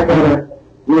 I gotta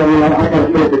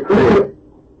stay at the crib.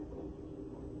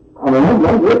 I mean,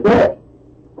 I'm with that.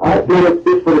 I feel it's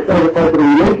just for the sacrifice of the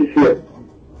relationship.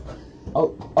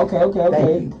 Oh,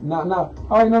 okay. Now.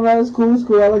 All right, no, that's cool. It's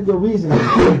cool. I like your reasoning.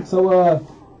 So,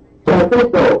 So I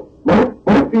think though,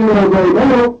 most females right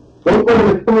now, don't go to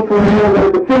the store for hands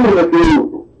like the female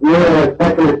dude. Whereas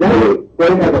back in the day,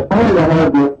 they had to find a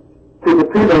husband to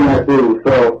depend on that dude.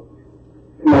 So,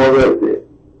 you know,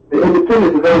 the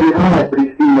independence is already high for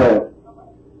these females.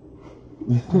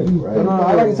 right. No,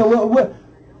 I like it. So what?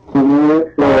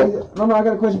 No, I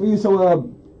got a question for you. So,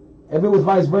 if it was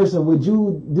vice versa, would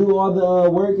you do all the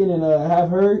working and have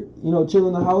her, chill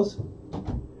in the house?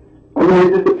 I mean,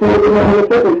 it just depends on the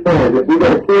circumstance. If we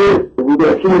got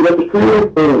kids at the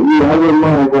crib, then yeah, I wouldn't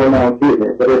mind going out and getting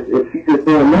it. But if she's just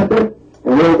doing nothing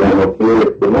and we don't got no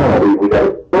kids, then no, we got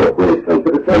to both ways come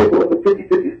to the table with a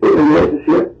 50-50 split in the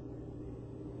relationship.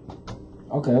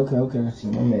 Okay. See,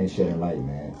 my man shedding light,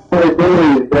 man. One of the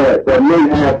things that men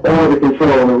have all the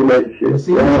control in the relationship.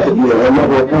 See, there has to be a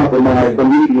level of compromise, a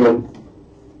medium.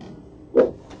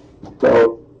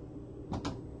 So.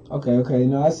 Okay.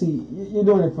 No, I see. You're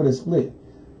doing it for the split.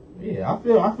 Yeah, I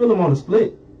feel him on the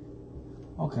split.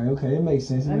 Okay. It makes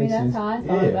sense. I mean, that's how I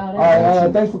thought about it. All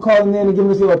right. Thanks for calling in and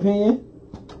giving us your opinion.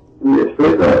 Yeah,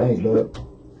 straight up. Thanks, bud.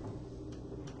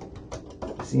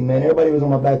 See, man, everybody was on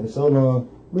my back for so long.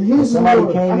 But here's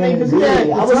somebody came in and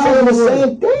I was saying the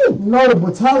same thing. No,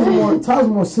 but Tyler's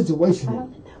more situational.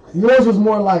 Yours was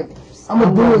more like, I'm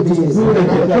gonna do it just to do it.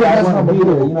 And that's how I'm gonna do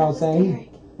it. You know what I'm saying?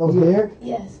 That was Derek?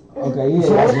 Yes. Okay, yeah.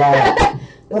 That's loud.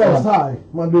 Well, that was Ty.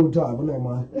 My dude Ty, but never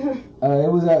mind. It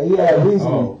was recently.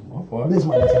 Oh, my fault. This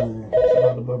might be Ty. Shout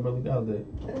out to Brother out there.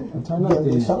 Turn up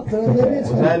there.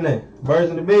 What's happening? Birds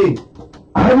and the Bee.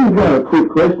 I just got a quick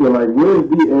question, like, where's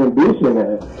the ambition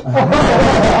at?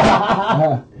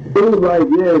 It was like,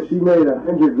 yeah, she made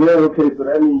 $100,000, okay, so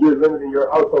that means you're limiting your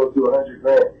household to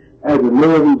 $100,000. As a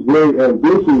man who's very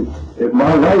ambitious, if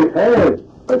my wife has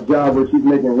a job where she's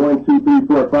making $1, $2, $3,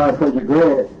 $4,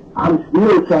 $500,000, I'm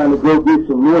still trying to go get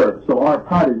some more, so our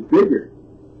pot is bigger.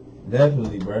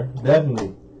 Definitely, bro.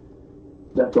 Definitely.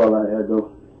 That's all I had, though.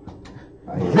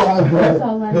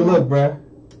 Good look, bro.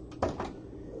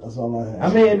 That's all I had.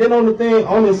 I mean, and then on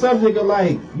the subject of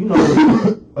like,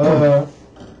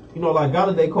 like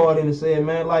Galladay called in and said,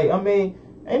 man, like, I mean,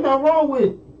 ain't nothing wrong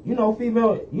with,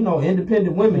 female,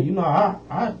 independent women. I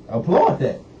applaud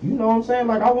that. You know what I'm saying?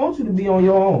 Like, I want you to be on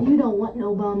your own. You don't want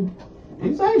no bum.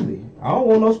 Exactly. I don't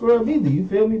want no scrub either. You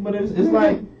feel me? But it's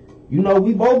like, we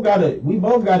both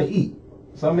gotta eat.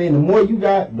 So I mean, the more you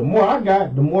got, the more I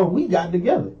got, the more we got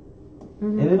together,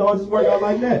 and it all just work out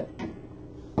like that.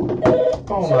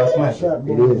 Phone line smash.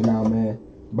 It is now, man.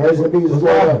 Birds and bees is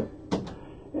wild.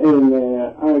 Hey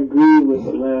man, I agree with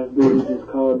the last dude who just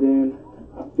called in.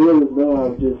 I feel as though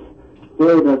I've just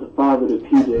failed as a father to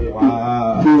PJ.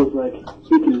 Wow. He feels like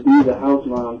he can be the house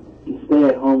mom and stay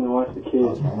at home and watch the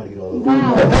kids.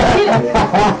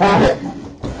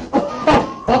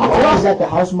 Always at the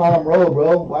house mom role,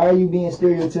 bro. Why are you being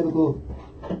stereotypical?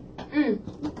 You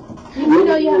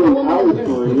know you have a woman in the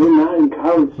room. You're not in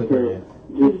college to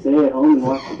just stay at home and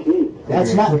watch the kids.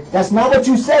 That's not what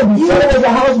you said. You said it was a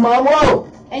house mom role.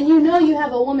 And you know you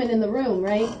have a woman in the room,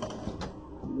 right?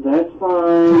 That's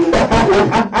fine.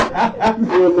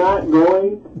 You're not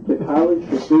going to college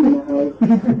to sit in the house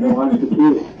and watch the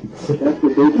kids. that's the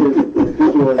basis of the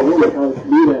individual and woman how to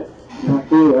do that. And I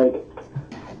feel like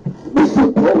this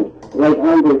is both. Like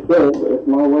Andre said, if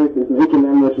my wife is making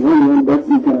that much money, I'm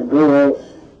definitely gonna go out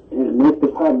and make the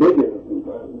pot bigger.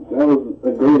 That was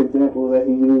a great example that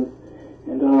he used,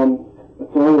 and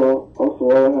that's also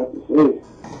all I have to say.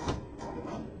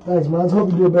 Thanks, man. I just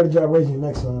hope you do a better job raising it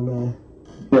next time, man.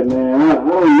 But man, I don't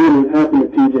know what's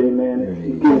happened to PJ, man.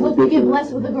 I hope you get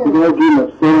blessed with a girl. You gotta give him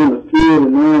a son on the field,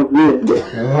 and now it's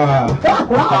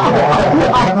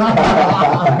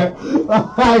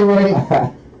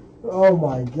it. Oh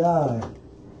my God.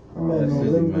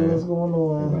 Man, what's going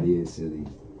on? Everybody is silly. I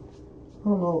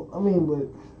don't know. I mean,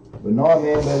 but no,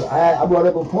 man. But I brought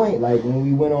up a point. Like when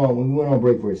we went on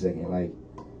break for a second. Like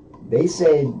they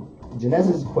said,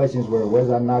 Janessa's questions were, was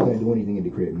I not going to do anything in the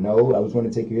crib? No, I was going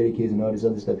to take care of the kids and all this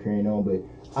other stuff carrying on. But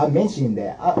I mentioned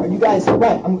that. You guys are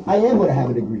right. I am going to have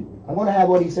a degree. I'm going to have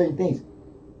all these certain things.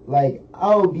 Like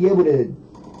I'll be able to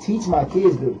teach my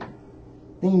kids the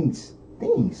things.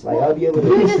 Like I'll be able to.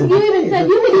 You even said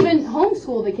you can even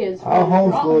homeschool the kids. I'll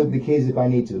homeschool the kids if I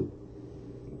need to.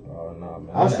 Oh no,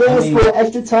 man. I'll stay in school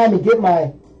extra time and get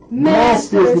my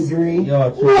master's degree.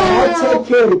 I'll take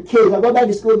care of the kids. I'll go back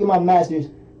to school and get my master's,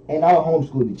 and I'll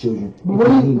homeschool the children. To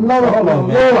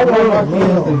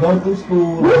go through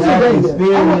school, have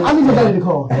experience. I need your daddy to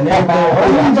call. I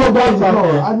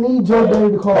need your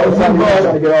daddy to call. I'm trying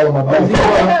to get all of my money.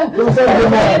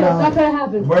 That's what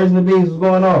happened. Birds and the bees, what's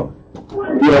going on?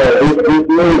 Yeah, it's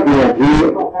late, man,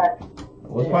 dude.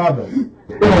 What's poppin'?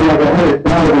 Like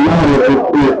 $100,000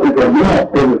 is a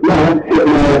nut, because it's not sitting as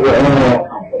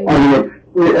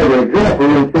an example, you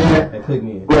know what I'm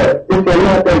saying? But it's a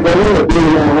nut that goes in the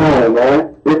being at home,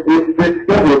 man. It's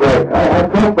scheduled. Like, I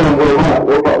come from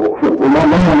where my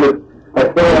mom was a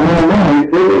stay-at-home mom, you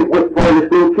see, with for the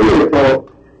school kids, so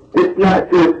it's not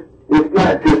just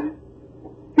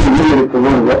limited to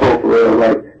one level for real,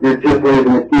 like, you're just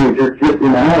raising the kids, you're just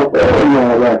in the house, you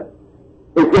know, like,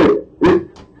 it's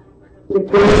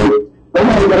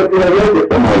somebody got to be like this,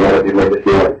 somebody got to be like this,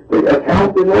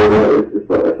 accounting or whatever,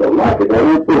 it's a lot to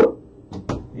go into it.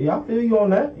 Yeah, I feel you on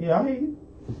that. Yeah, I hear you.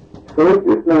 So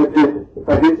it's not just,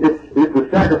 like, it's a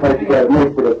sacrifice you got to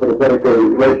make for the better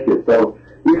good relationship, so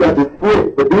you got to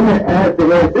split, but then it adds the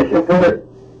transition part,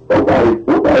 nobody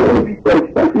want to be so,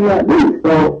 especially not me,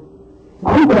 so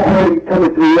I'm going to have you come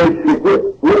into a relationship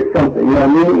with something, you know what I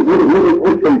mean?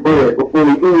 With some bread before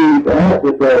we even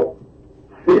happen. So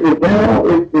sitting it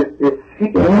down, if she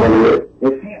can handle it,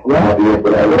 if she's lobbying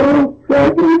for that world, so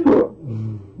I'll give it to her.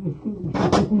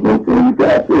 You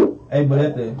got to. Hey, but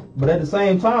at the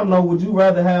same time, though, would you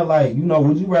rather have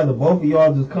would you rather both of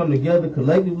y'all just come together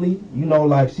collectively? You know,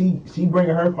 like she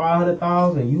bringing her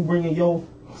 $500,000 and you bringing your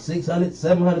 $600,000,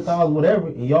 $700,000, whatever,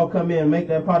 and y'all come in and make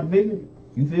that pot bigger.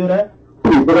 You feel that?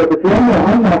 But at the same time,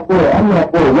 I'm not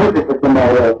for working for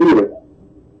somebody else either.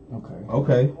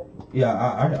 Okay. Yeah,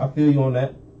 I feel you on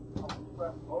that.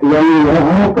 I mean,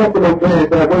 I'm comfortable saying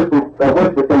that I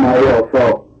work for somebody else.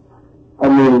 So, I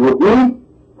mean, with me,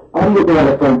 I'm looking at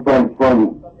it from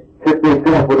just the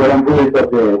example that I'm raised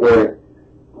up there, where, you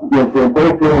know what I'm saying,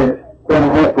 both parents kind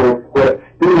of have to, but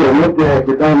still look at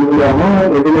the time we are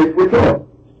home, and then they switch up.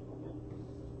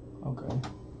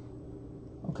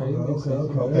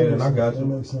 Okay, then I got you. That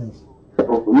makes sense.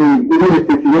 For me, it is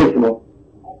situational.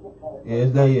 Yeah,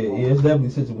 it's definitely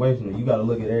situational. You got to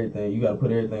look at everything. You got to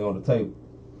put everything on the table.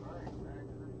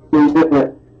 There's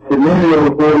different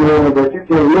scenarios going on, but you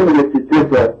can't limit it to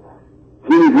just a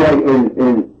he's right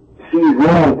and she's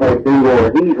wrong type thing,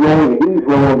 or he's wrong and he's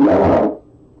wrong.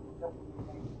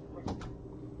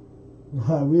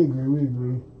 Nah. We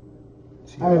agree.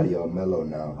 Everybody all mellow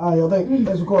now. All right, yo,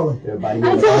 thanks for calling. Everybody I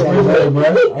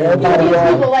told you,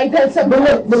 people like that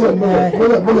sometimes. But look,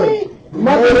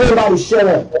 everybody shut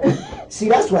up. See,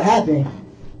 that's what happened.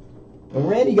 When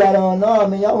Randy got on, no,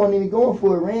 man, y'all weren't even going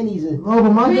for it. Randy's a... No,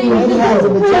 but my thing is... He's a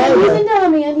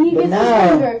dummy, and he gets the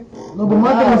finger. No, but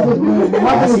my thing is this, man.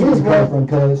 My thing is this, bro.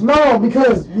 No,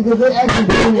 because they actually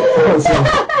do...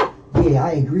 Yeah,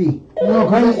 I agree. No,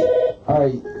 cause... All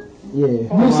right. Yeah. You see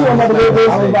what I'm about to do?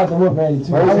 I was about to whoop Randy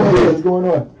too. What's going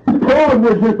on? Paul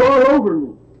was just all over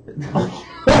me.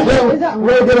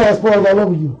 Ray did ass balls all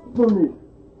over you. For me.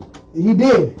 He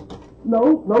did.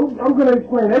 No, I'm going to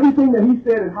explain everything that he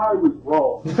said and how it was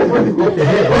wrong.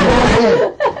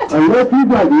 Unless he's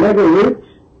like mega rich,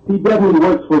 he definitely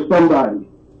works for somebody.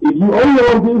 If you own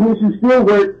your own business, you still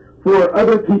work for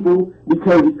other people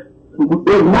because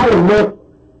there's not enough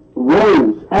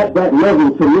roles at that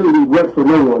level to really work for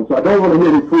no one. So I don't want to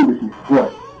hear this foolishness. One.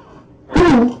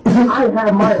 Two, I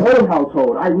have my own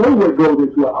household. I know what goes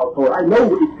into a household. I know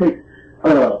what it takes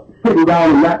sitting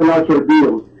down and mapping out your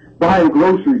bills, buying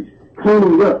groceries,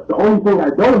 cleaning up. The only thing I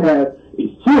don't have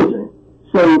is children.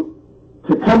 So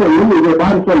to come and live there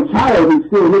by some child who's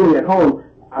still living at home,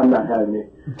 I'm not having it.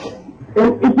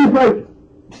 And it's just like,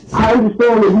 I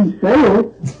understand what he's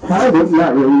saying, kind of,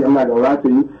 not really, I'm not gonna lie to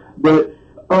you, but,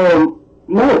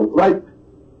 no, like,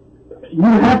 you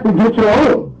have to get your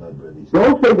own.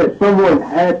 Don't say that someone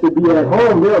has to be at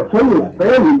home. There are plenty of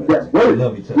families that work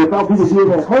without people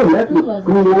being at home. That's what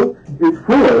school is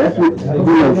for. That's what, daycare is for.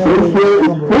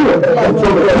 So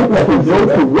that people can go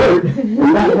to work and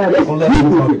not have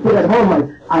excuses to sit at home like,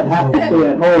 I have to stay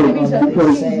at home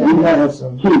because we have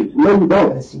kids. No, you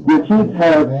don't. Your kids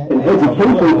have an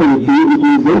education for the kids, which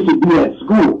means they should be at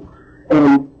school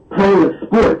and playing a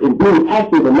sport and being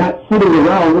active and not sitting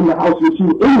around in the house with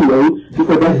you anyway,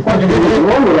 because that's what's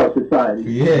wrong with our society.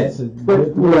 Yes,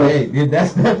 but hey,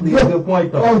 that's definitely a good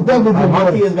point though.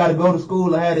 My kids got to go to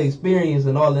school and have the experience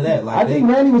and all of that. Like I think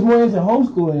Randy was more into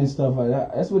homeschooling and stuff like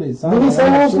that. That's what it sounds like. Did he say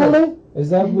homeschooling? Is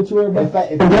that what you were about?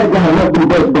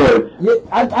 Yeah,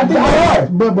 I think I are.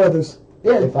 Blood brothers.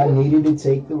 Yeah. If I needed to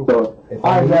take the if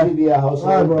I needed to be a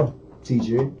household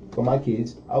teacher for my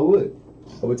kids, I would.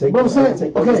 I would take,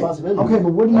 take the responsibility. Okay,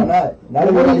 but what do you? Why not? Not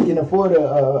everybody can afford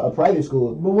a private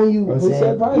school. But when you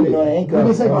said private, you know, the income.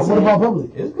 What about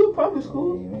public? It's good public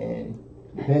school. Man,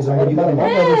 depends on where you living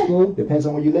at. Depends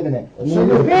on where you living at.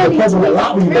 Randy, Depends on a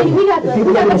lot where you living. If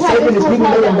people live in Shaven, there's people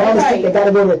living down the street that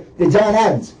gotta go to John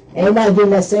Adams. Ain't not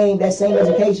getting that same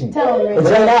education. Tell him, But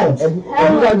John Adams. If you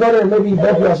gotta go there, maybe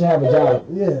both of y'all should have a job.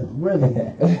 Yeah, really.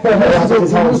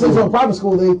 So private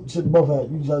school, they should both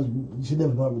have. You should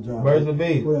never have a job. Birds of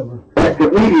bees. Whatever. That's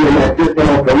the media that's just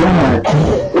off the line.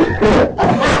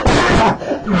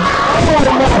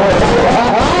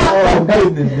 Oh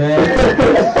goodness, man.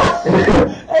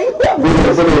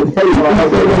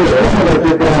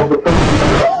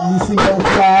 You see that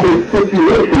side? It's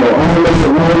situational.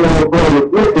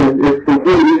 It's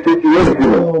completely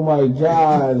situational. Oh my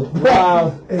God!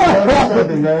 Wow!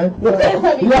 Man.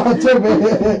 Y'all tripping.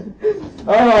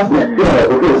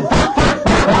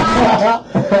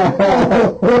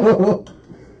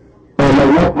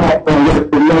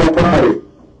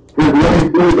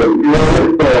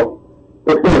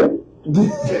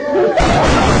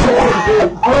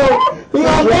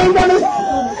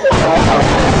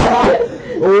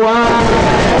 Wow!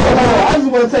 I just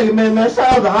want to take a minute, man.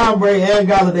 Shout out to Ombre and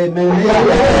Galladay, man.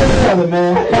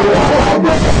 Man.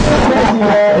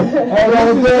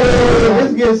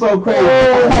 It's getting so crazy.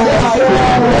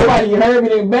 Nobody heard me,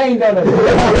 they banged on it.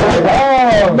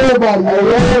 Oh, nobody.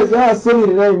 Y'all silly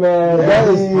today, man. That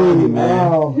is funny, man.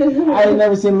 Wow. I ain't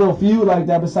never seen a little feud like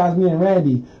that besides me and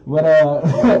Randy. But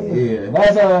yeah,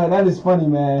 that is funny,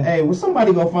 man. Hey, will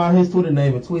somebody go find his Twitter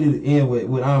name and tweet it in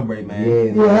with Ombre, man?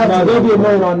 Yeah, no, they'll be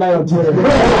annoying all night on Twitter.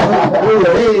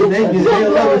 they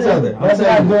love each other. Let's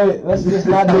not do it. Let's just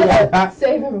not do that.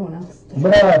 Save everyone else.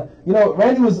 But you know,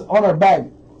 Randy was on our back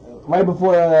right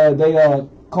before they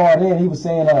called in. He was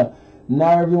saying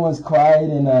now everyone's quiet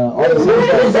and all this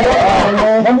stuff.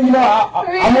 I mean, you know,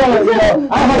 I'm gonna, you know,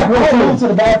 I had to go to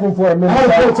the bathroom for a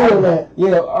minute.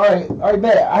 Yeah, all right,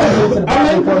 bet. I had to go to the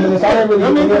bathroom for a minute. So I didn't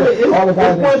really hear all the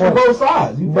guys. It's from both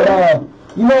sides. But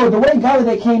you know, the way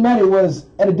Galladay came at it was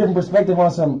at a different perspective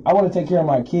on some. I want to take care of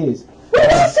my kids.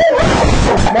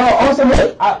 No, also,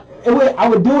 I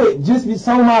would do it just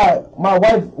so my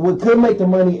wife could make the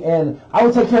money, and I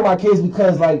would take care of my kids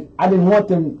because like I didn't want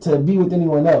them to be with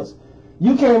anyone else.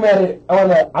 You came at it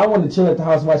on I want to chill at the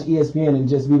house, watch ESPN, and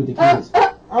just be with the kids.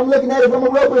 I'm looking at it from a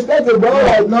real perspective, bro.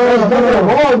 Like, there's nothing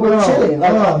wrong with chilling.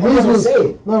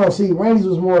 Like, see, Randy's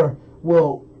was more,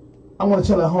 well, I want to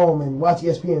chill at home and watch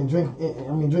ESPN and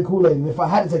drink Kool-Aid, and if I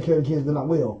had to take care of the kids, then I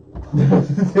will.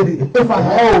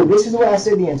 This is what I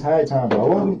said the entire time,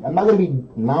 bro. I'm not going to be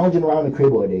lounging around the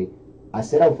crib all day. I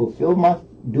said I'll fulfill my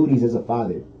duties as a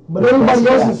father. But everybody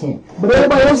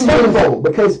else is difficult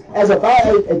because as a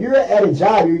father, if you're at a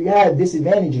job, you have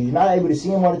disadvantages. You're not able to see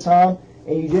them all the time,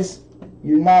 and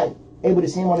you're not able to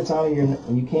see them all the time,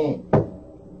 and you can't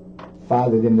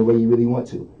father them the way you really want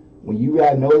to. When you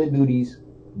have no other duties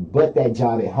but that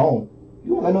job at home,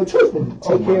 you don't have no choice but to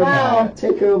take care of them.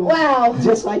 Take care of them. Wow.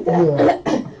 Just like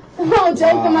that. Oh,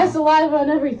 taking my saliva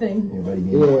and everything. Everybody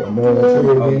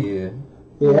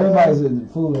Yeah, everybody's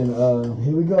fooling.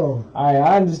 Here we go. All right,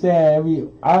 I understand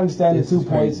the 2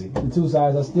 points, the two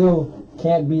sides. I still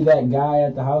can't be that guy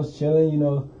at the house chilling, you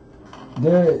know.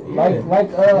 They're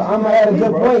I'm at a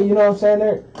good point. You know what I'm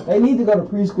saying? They need to go to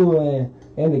preschool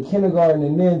and the kindergarten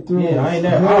and then through. Yeah,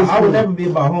 I would never be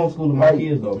about homeschooling my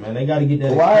kids though, man. They got to get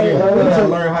that experience. They got to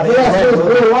learn how to interact with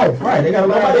real life. Right, they got to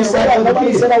learn how to interact with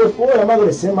Nobody said I was for it. I'm not going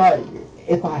to send my,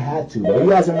 if I had to. But you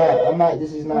guys are not, I'm not,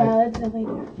 this is not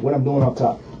what I'm doing up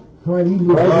top. Right,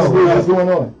 what's going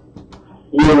on?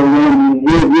 Yeah, man,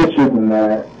 you're tripping,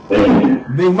 man.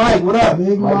 Big Mike, what up?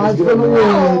 Big Mike,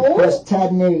 press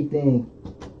tab and everything.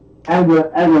 As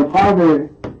a father,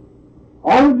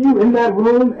 all of you in that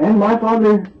room and my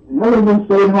father, none of them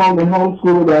stayed home and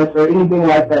homeschooled us or anything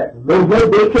like that. There was no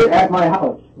daycare at my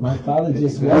house. My father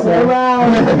just messed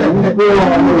around.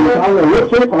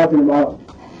 What you're talking about?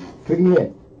 Pick me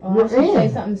in. Oh, I should say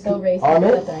something so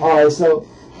racist. Alright, so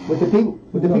with the people,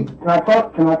 can I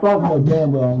talk? Oh,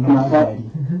 damn well, I'm not daddy.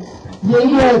 Yeah,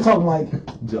 you gotta talk, Mike.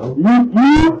 Joe.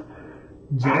 You.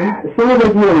 Some of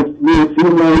us man, you just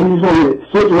want to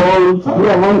switch roles. You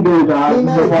don't want to do a job. You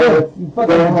just want to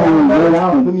stay home and lay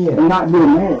down and not be a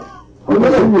man. You don't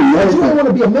want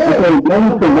to be a man. Okay, let me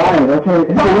provide. Okay,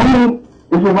 if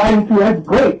you're providing too, that's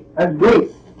great. That's great.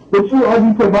 But you are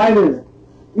the provider.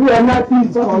 You are not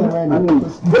these fucking. I mean.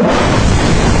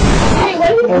 Hey, what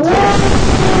are you doing?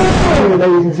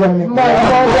 Ladies and gentlemen,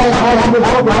 I've been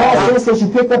talking all since you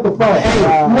picked up the phone.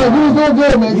 Man, you was doing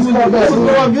good, man. You was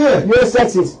doing good. You're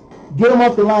sexist. Get him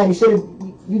off the line.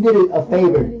 You did it a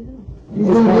favor.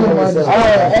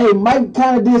 Hey, Mike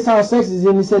kind of did sound sexist,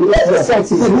 and he said this is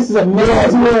sexist. This is a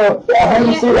man's world. I heard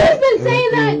him say that. He's been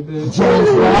saying that. James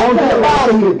Brown, get out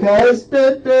of here, cuz. I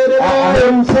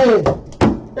heard him say it.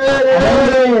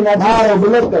 But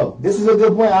look though, this is a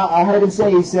good point. I heard him say,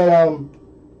 he said,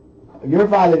 your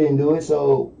father didn't do it,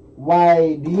 so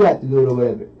why do you have to do it or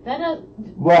whatever?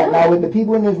 Well, now with the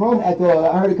people in this room, I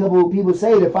heard a couple of people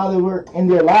say their father were in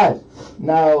their lives.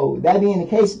 Now, that being the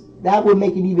case, that would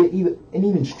make it an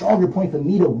even stronger point for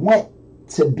me to want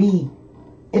to be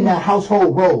in that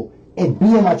household role and be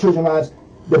in my children's lives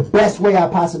the best way I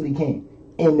possibly can.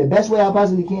 And the best way I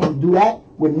possibly can to do that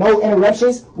with no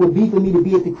interruptions would be for me to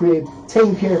be at the crib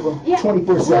taking care of them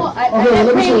 24/7. Well, I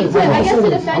guess to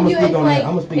defend you, it's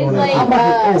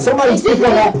like somebody speak on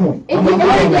that point. If your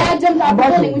dad jumped off the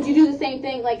building, would you do the same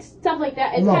thing? Like stuff like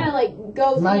that. It's kind of like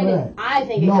goes hand in. I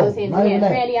think it goes hand in hand.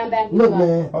 Randy, I'm backing you up. Look,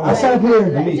 man, I sat up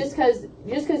here. Just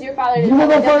because your father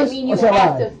doesn't mean you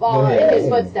have to follow in his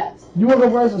footsteps. You want to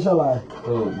go first, or shall I?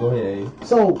 Go ahead.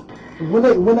 So when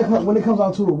it comes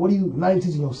out to it, what are you not even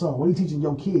teaching your son? What are you teaching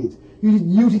your kids?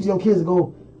 You teaching your kids to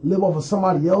go live off of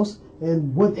somebody else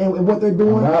and what they're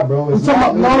doing? Nah, bro. No.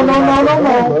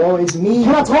 Bro, it's me.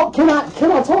 Can I talk? Can I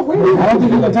talk? Really? I don't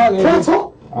think you can talk. Can I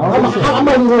talk? I'm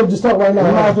not even just talk right now.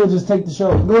 You might as well just take the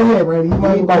show. Go ahead, Randy. You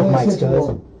might go ahead and sit you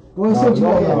on. Go ahead and sit you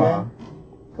on, man.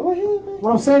 Go ahead, man.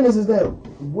 What I'm saying is that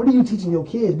what are you teaching your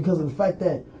kids because of the fact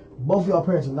that both of y'all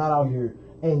parents are not out here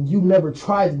and you never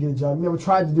tried to get a job, you never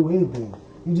tried to do anything.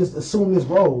 You just assumed this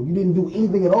role. You didn't do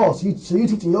anything at all. So you're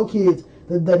teaching your kids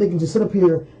that they can just sit up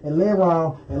here and lay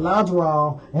around and lounge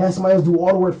around and have somebody else do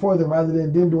all the work for them rather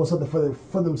than them doing something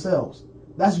for themselves.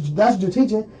 That's what you're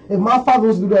teaching. If my father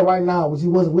was to do that right now, which he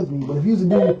wasn't with me, but if he was to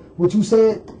do what you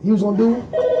said he was going to do,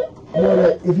 you know,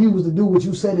 that if he was to do what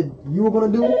you said that you were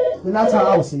going to do, then that's how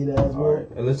I would see it as. All right,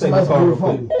 and let's take a call real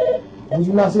quick. Would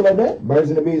you not see it like that? Birds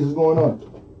and the bees, what's going on?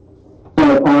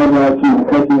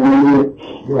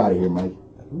 You're out of here, Mike.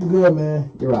 You good,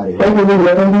 man. You're out of here.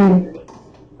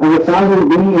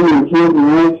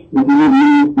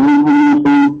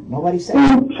 Nobody said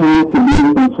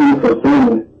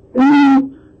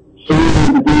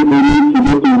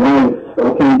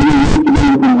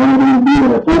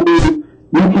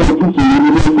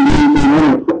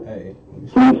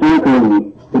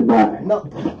No.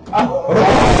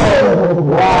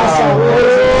 Wow.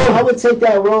 I would take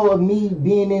that role of me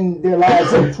being in their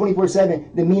lives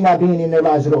 24/7 than me not being in their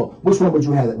lives at all. Which one would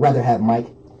you rather have, Mike?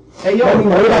 Hey, yo,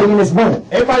 everybody in this room.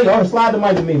 Everybody, slide the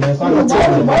mic to me, man. So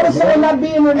Why does someone not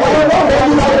be in their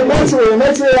lives?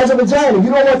 Eventually, has a vagina. You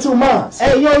don't want two moms.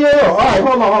 Hey, yo. All right,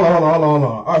 hold on.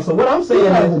 All right, so what I'm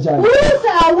saying is,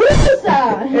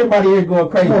 everybody here going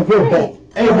crazy. Hey,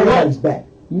 everybody's back.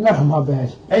 You're not on my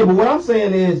badge. Hey, but what I'm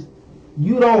saying is,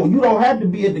 you don't have to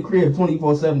be at the crib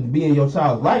 24/7 to be in your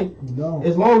child's life. No.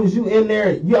 As long as you in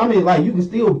there, you can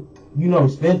still,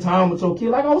 spend time with your kid.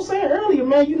 Like I was saying earlier,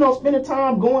 man, spending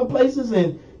time going places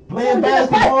and playing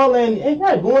basketball and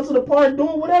going to the park,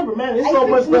 doing whatever, man. It's so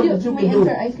much stuff that you can do.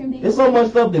 It's so much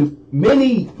stuff that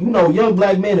many, young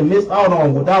black men have missed out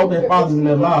on without their fathers in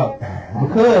their lives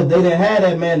because they didn't have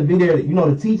that man to be there,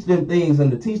 to teach them things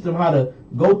and to teach them how to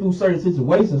go through certain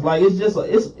situations. Like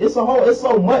it's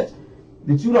so much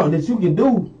that you can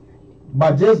do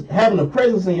by just having a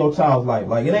presence in your child's life.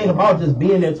 Like, it ain't about just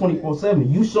being there 24/7.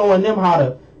 You showing them how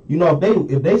to,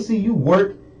 if they see you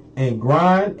work and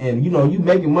grind and you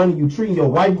making money, you treating your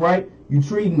wife right, you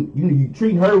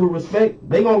treating her with respect,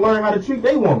 they gonna learn how to treat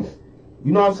their woman.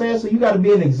 You know what I'm saying? So you got to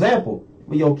be an example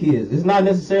for your kids. It's not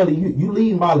necessarily you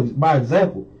leading by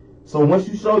example. So once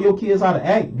you show your kids how to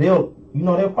act, they'll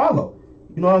follow.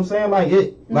 You know what I'm saying?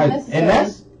 And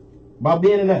that's by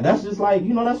being in that. That's just like,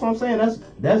 that's what I'm saying.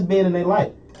 That's being in their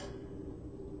life.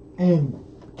 And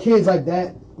kids like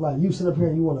that, like you sit up here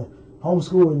and you want to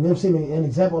homeschool and them seeing an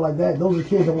example like that, those are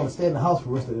kids that want to stay in the house for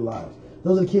the rest of their lives.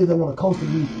 Those are the kids that want to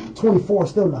constantly be 24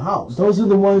 still in the house. Those are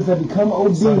the ones that become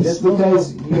obese just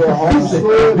because you're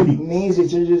homeschooled means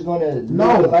that you're just gonna I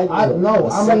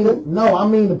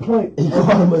mean the point. I'm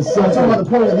talking about the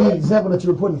point of the example that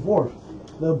you're putting forth.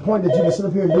 The point that you can sit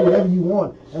up here and do whatever you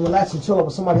want and relax and chill up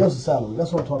with somebody else's salary.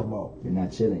 That's what I'm talking about. You're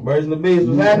not chilling. Birds and the bees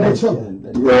was happening. Chilling.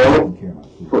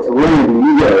 What's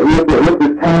the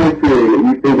time period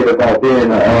you thinking about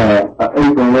being an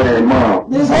apron wearing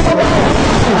mom?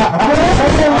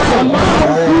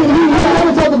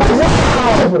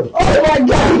 Oh my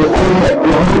God!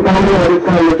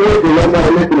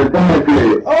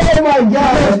 Oh my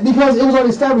God! Because it was already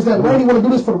established that Randy want to do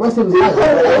this for the rest of his life.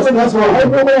 That's why we get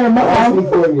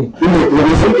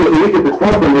to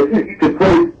talking, you could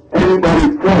place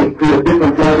everybody's point to a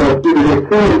different kind of either their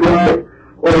career life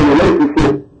or a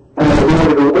relationship, and the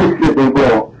relationship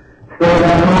involved. So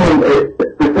at home, the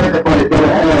sacrifice that I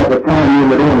have the time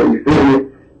limit on it, you feel me?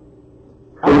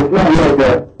 So it's not like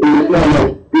that. It's not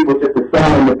like people just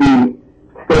deciding to be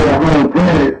stay-at-home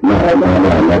parents. No,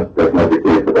 that's not the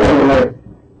case. But like,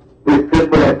 it's just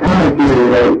for that time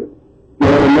period,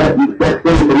 that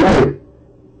stage of life.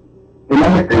 And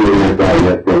my thing is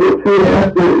that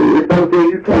it's something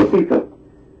you can't teach them.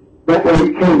 That's why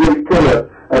you can't really put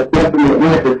a definite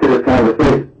answer to the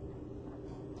conversation.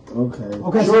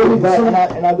 Okay. Sure,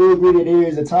 and I do agree that there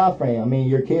is a time frame. I mean,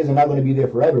 your kids are not going to be there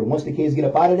forever. Once the kids get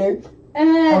up out of there,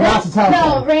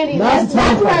 no, Randy, that's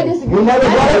where I disagree. We never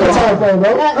brought up a time frame,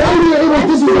 bro.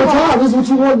 This is your time. This is what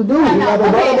you wanted to do.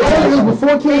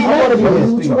 Before kids wanted to do this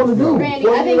is what you wanted to do. Randy,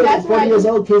 I think that's why 40 years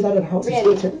old, kids out of the house.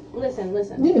 Randy, listen.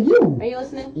 Yeah, you. Are you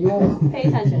listening? Yeah. Pay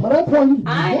attention. By that point,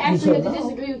 I actually have to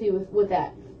disagree with you with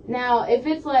that. Now, if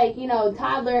it's like,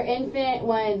 toddler, infant,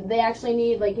 when they actually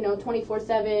need,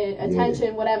 24/7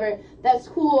 attention, whatever, that's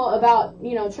cool about,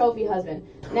 trophy husband.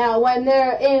 Now, when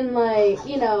they're in,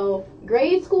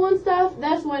 grade school and stuff,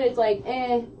 that's when it's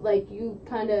you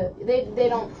kind of, they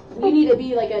don't, you need to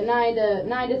be like a 9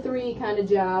 to 3 kind of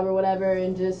job or whatever,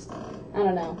 and just, I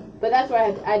don't know. But that's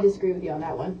where I disagree with you on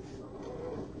that one.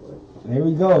 There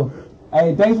we go.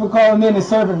 Hey, thanks for calling in and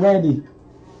serving Randy.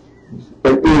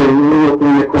 But you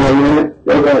from the call, man.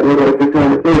 They got a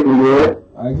conversation, yeah.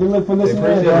 Alright, good luck for listening.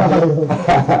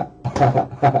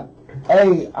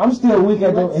 Hey, I'm still weak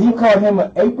at the. He called him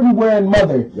an apron-wearing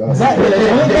mother. Exactly.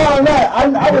 When he called that,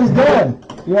 I was done.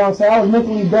 You know what I'm saying? I was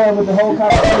mentally done with the whole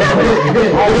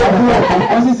conversation.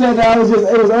 Once he said that,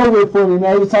 it was over for me,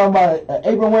 man. He was talking about an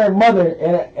apron-wearing mother,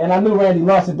 and I knew Randy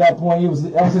lost at that point. That was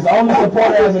his only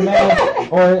supporter as a man,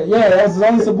 that was his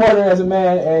only supporter as a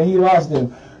man, and he lost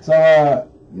him. So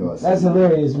that's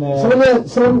hilarious, man.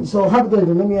 So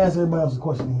hypothetically, let me ask everybody else a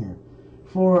question here.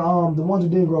 For the ones who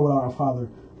didn't grow with our father,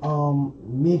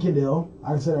 me and Kendall,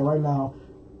 I can say that right now,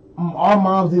 our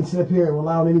moms didn't sit up here and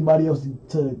rely on anybody else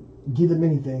to give them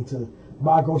anything, to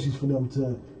buy groceries for them,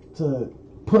 to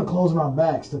put clothes on our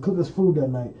backs, to cook us food that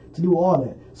night, to do all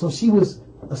that. So she was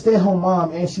a stay-at-home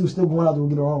mom, and she was still going out to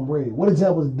get her own bread. What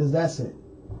example does that set?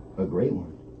 A great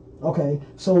one. Okay,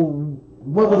 so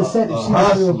what would have said if she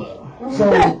was still?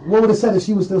 So what would have said if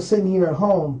she was still sitting here at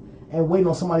home and waiting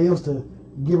on somebody else to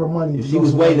give her money? If she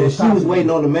was waiting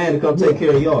on the man to come take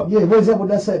care of y'all. Yeah, what example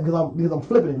would that set? Because I'm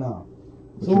flipping it now.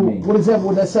 So what example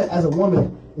would that set as a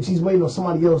woman if she's waiting on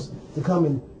somebody else to come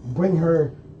and bring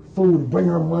her food, bring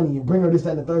her money, and bring her this,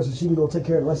 that, and the third, so she can go take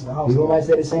care of the rest of the house? People might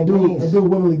say the same things. And do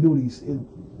womanly duties.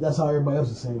 That's how everybody else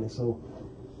is saying it. So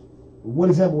what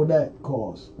example would that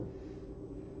cause?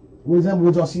 What example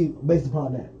would y'all see based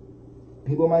upon that?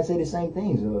 People might say the same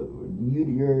things.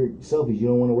 You're selfish. You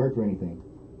don't want to work for anything.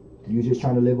 You're just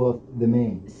trying to live off the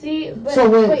man. See, but so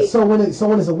when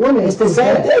it's a woman, it's the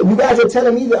same thing. You guys are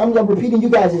telling me that I'm repeating you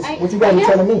guys what you guys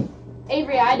are telling me.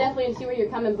 Avery, I definitely see where you're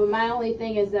coming, but my only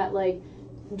thing is that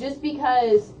just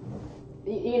because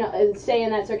say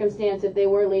in that circumstance if they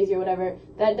were lazy or whatever,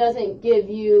 that doesn't give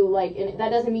you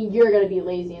that doesn't mean you're gonna be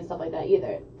lazy and stuff like that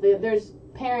either. There's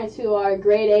parents who are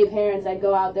grade A parents that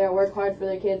go out there, work hard for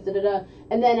their kids,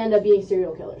 and then end up being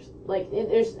serial killers.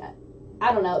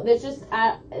 I don't know. There's just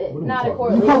not a You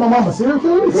correlation. call my mom a serial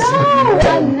killer? No,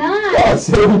 I'm not.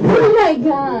 Oh my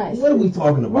gosh. What are we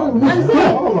talking about? I'm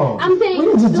saying, Hold on. I'm saying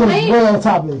We just the way. way on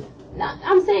topic.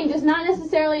 I'm saying just not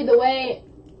necessarily the way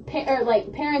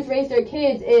parents raise their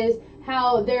kids is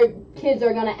how their kids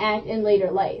are gonna act in later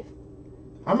life.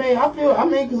 I mean,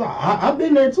 cause I've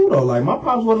been there too though. Like my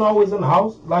pops wasn't always in the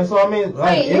house. Like so, I mean,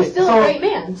 like Hey, you're still a great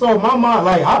man. So my mom,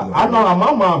 like I know how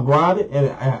my mom grinded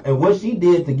and what she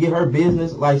did to get her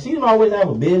business. Like she didn't always have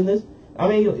a business. I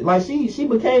mean, like she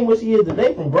became what she is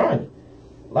today from grinding.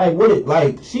 Like what it,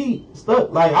 like she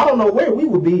stuck. Like I don't know where we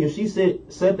would be if she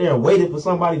sat there and waited for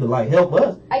somebody to like help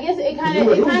us. I guess it kind of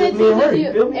teaches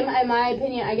you, in my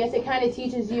opinion, I guess it kind of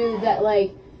teaches you that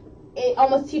like it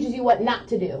almost teaches you what not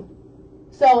to do.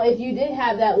 So if you did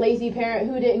have that lazy parent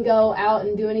who didn't go out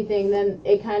and do anything, then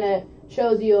it kind of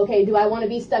shows you, okay, do I want to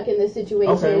be stuck in this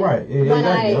situation? Okay, right. Yeah, when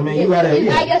exactly. I mean, you I gotta.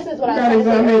 guess that's what I was trying to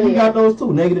say. I mean, earlier. you got those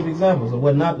two negative examples of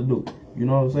what not to do. You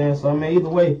know what I'm saying? So I mean, either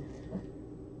way,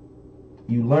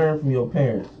 you learn from your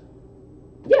parents.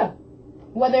 Yeah,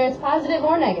 whether it's positive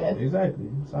or negative. Exactly.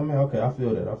 So I mean, okay, I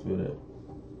feel that.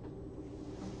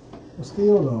 But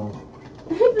still though.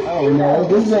 Oh no,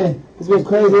 it's been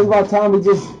crazy. It's about time we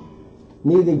just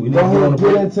need to go ahead and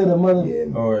get into the money. Yeah.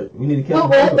 All right, we need to catch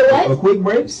a quick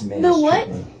break. The what?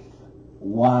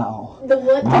 Wow. The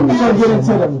what? I'm just gonna get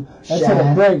into the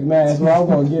break, man. That's what I'm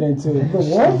gonna get into. The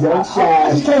what?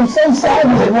 I became so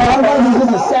savage, man. I was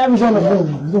just a savage on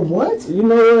the what? You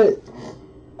know what?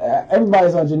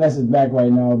 Everybody's on Janessa's back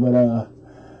right now, but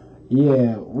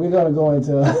yeah, we're gonna go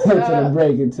into the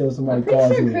break until somebody calls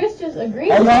me. me. Chris just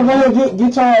agreed. Hey, y'all better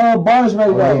get y'all bars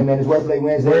ready, right? Yeah, man, it's Wordplay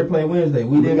Wednesday. Wordplay Wednesday.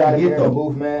 We didn't got get the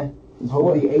booth, man.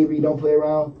 Hopefully Avery don't play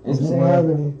around. It's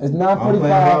 9:45. I'm playing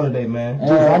around today, man.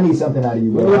 I need something out of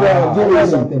you, bro. I need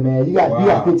something, man. You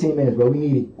got 15 minutes, bro. We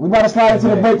need it. We about to slide into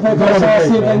the break, play see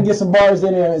if we can get some bars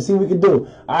in there and see what we can do.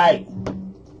 All right.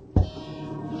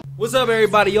 What's up,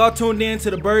 everybody? Y'all tuned in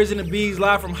to the Birds and the Bees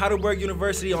live from Heidelberg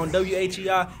University on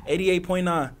WHEI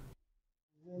 88.9.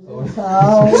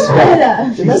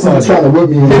 She's trying to whip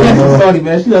me. Sorry,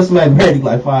 man. She done smacked Brady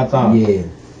like 5 times. Yeah.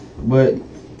 But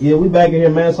yeah, we back in here,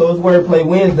 man. So it's Wordplay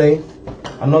Wednesday.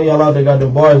 I know y'all out there got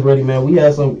them bars ready, man. We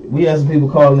had some people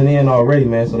calling in already,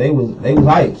 man. So they was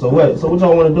hyped. So what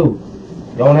y'all want to do?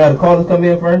 Y'all want to have the callers come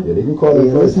in first? Yeah, they can call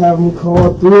in. Let's have them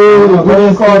call through. Go ahead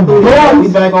and call through. Yeah, we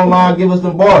back online. Give us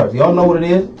them bars. Y'all know what it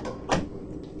is.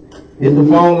 Hit the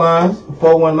phone lines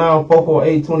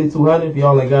 419-448-2200 if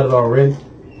y'all ain't got it already.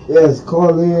 Yes,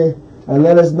 call in and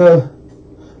let us know.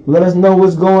 Let us know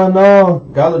what's going on.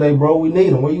 Galladay, bro, we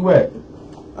need him. Where you at?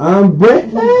 I'm Brett.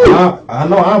 I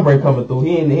know Andre coming through.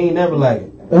 He ain't never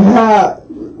lagging.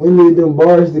 We need them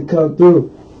bars to come through.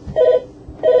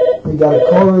 We got a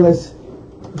caller.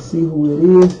 Let's see who it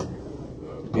is.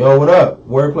 Yo, what up?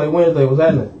 Wordplay Wednesday. What's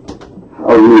happening?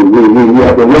 Oh, you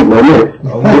have to wait on this.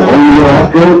 Oh, I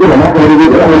feel good. I'm not going to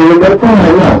get that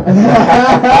time now.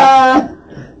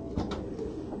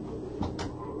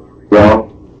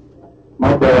 Yo,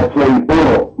 my dad played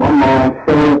ball. My mom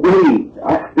sold weed.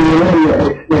 I still in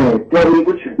your experience. Tell me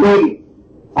what you need.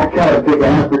 I try to pick an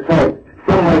appetite.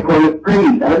 Some might call it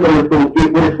greed. I know it's going to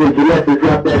get worse when Gillette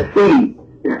drop that seed.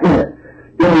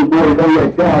 Young boys, don't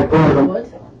let God guard them.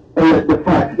 And let the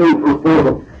fox stay for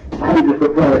them. I'm just a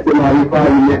product of my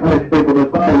environment, unstable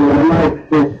environment, and life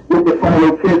with the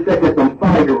final 10 seconds I'm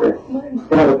firing.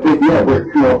 Got a big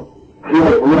network, you know,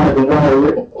 like Verizon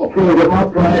Wireless. Can't get my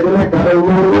pride, and I got a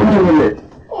roll around with it.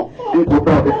 People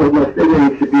talking so much, they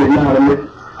really should be anonymous.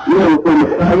 You know, from the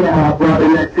side, I brought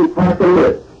in that 2 parts of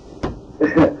list.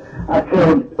 I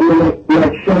tell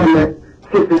like Sean that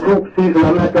 62 season,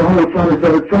 I'm at the home trying to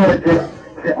sell a charger.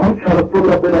 I'm trying to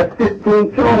pull up in that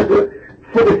 15 charger.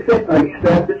 For the set, I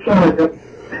strapped the charger.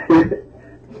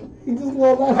 He just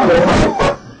went like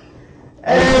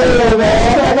Hey,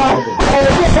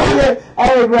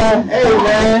 man. Hey,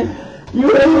 man. You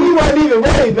wasn't even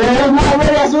ready, man. I'm not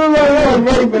ready. I swear you wasn't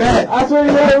ready for that. I swear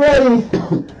you wasn't ready.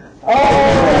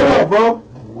 Oh, bro.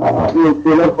 You know,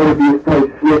 see, that's going to be a tight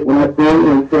slip when I throw it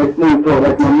and say smooth talk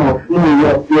like my mouth smooth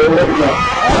up.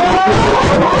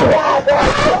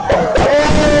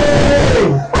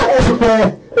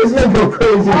 Hey, it's gonna go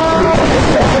crazy.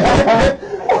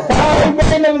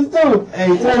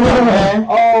 Hey, turn it on, man.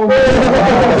 Oh,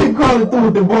 man. He calling through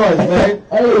with the boys, man.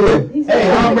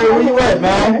 Hey, Andre, where you at,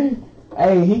 man?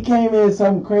 Hey, he came in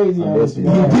something crazy on this. He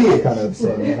did. Kind of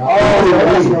upset, man.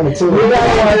 I wasn't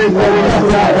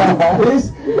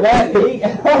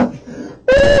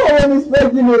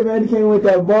expecting it, man. He came with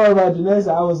that bar about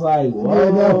Janessa. I was like,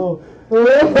 whoa.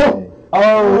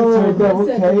 Oh, he turned up.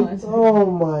 Okay. Oh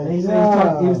my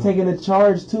God. He was taking a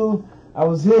charge too. I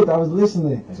was hooked. I was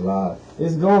listening. It's live.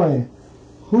 It's going.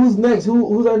 Who's next?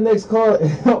 Who's our next caller?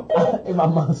 And my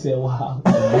mom said, "Wow."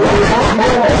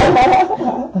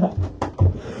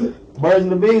 Birds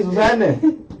and the bees, what's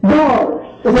happening?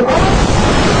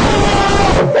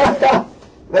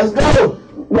 Let's go.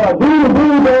 Now,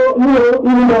 even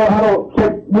though I don't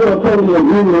totally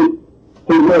agree with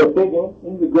his way of thinking,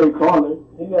 he's a great caller.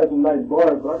 He got some nice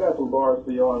bars, but I got some bars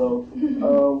for y'all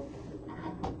though.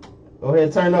 Go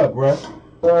ahead, turn up, bruh.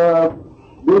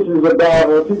 This is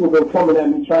about people been coming at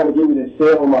me trying to get me to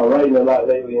sell my writing a lot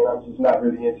lately, and I'm just not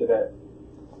really into that.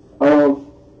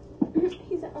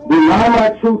 Deny my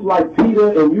truth like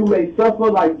Peter, and you may suffer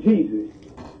like Jesus,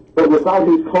 but without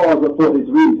his cause or for his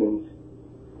reasons.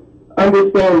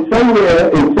 Understand somewhere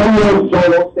in someone's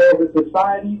journal stands a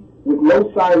society with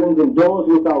no sirens and doors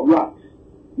without locks.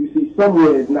 You see,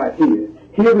 somewhere is not here.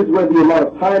 Here is where the amount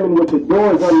of time in which a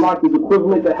door is unlocked is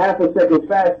equivalent to half a second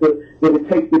faster than it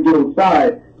takes to get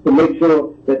inside to make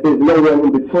sure that there's no one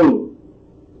in between.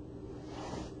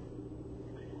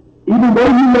 Even though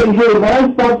you may hear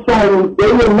non-stop sirens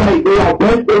day and night, they are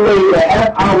best delayed a half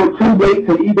hour too late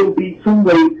to even be too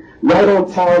late, right on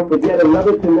time for yet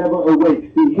another to never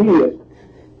awake. See, here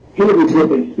is what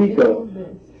they speak of.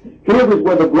 Here is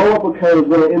where the blow-up occurs,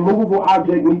 when an immovable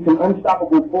object meets an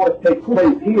unstoppable force takes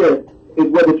place. Here is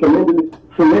where the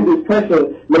tremendous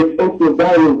pressure makes instant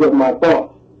volumes of my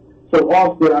thoughts. So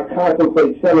often I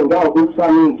contemplate selling out,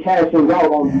 cashing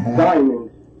out on these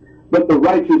diamonds. But the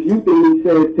righteous youth in me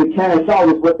says to cash out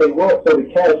is what they want, so to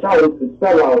cash out is to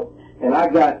sell out. And I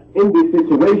got in this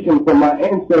situation from my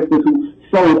ancestors who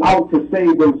sold out to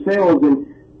save themselves, and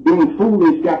being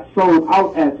foolish got sold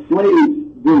out as slaves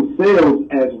themselves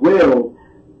as well.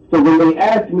 So when they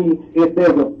ask me if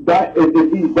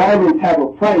these diamonds have a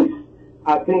price,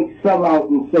 I think sell out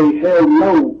and say, hell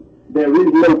no, there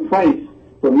is no price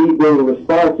for me being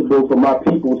responsible for my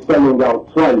people selling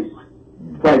out twice.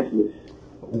 Priceless.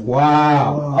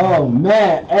 Wow. Oh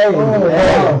man. Hey.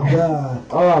 Oh God.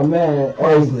 Oh man.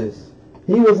 Priceless.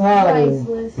 He was hollering.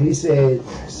 Priceless. He said,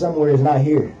 somewhere is not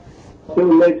here.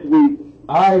 Till next week.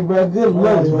 Alright, bro. Good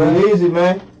luck, bro. Easy,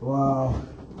 man. Wow.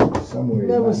 Somewhere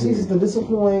Never is not ceases here. to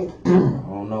disappoint. I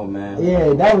don't know, man.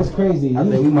 Yeah, that was crazy. I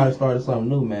think we might have started something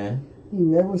new, man. He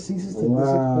never ceases to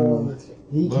Wow. disappoint.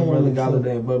 He But came brother with some-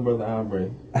 Galladay and but brother Ombre. We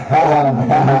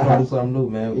started something new,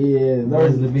 man. Yeah,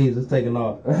 Birds and the bees is taking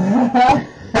off.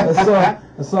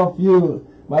 a soft few.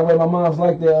 By the way, my mom's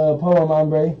like the poem,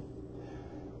 Ombre.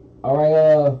 All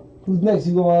right, who's next?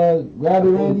 You gonna grab it,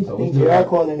 Randy? So Think you're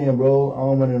calling in, bro. I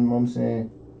don't want to, I'm saying.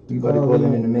 You better call in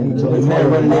a minute. The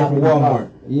man running in from Walmart.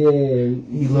 Yeah,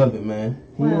 He love it, man.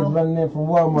 he was running in from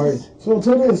Walmart. So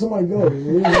until then, somebody go.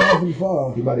 We're off in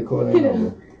far. You about to call in,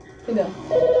 bro.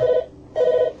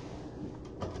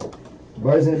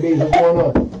 Birds and the bees, what's going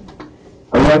on?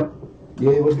 Hello?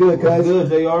 Yeah, what's good, What's cuz? good,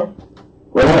 JR?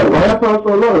 Why that sound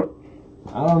so low?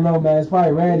 I don't know, man. It's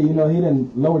probably Randy. You know, he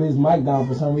didn't lower his mic down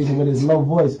for some reason with his low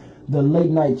voice. The late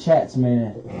night chats,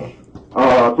 man.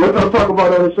 So what y'all talk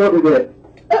about on the show today?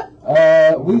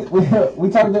 We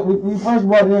talked. We first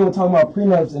brought it in. We're talking about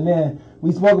prenups, and then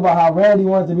we spoke about how Randy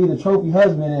wanted to be the trophy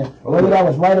husband, and whether that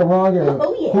was right or wrong, or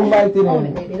who liked it,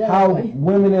 and how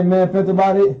women and men felt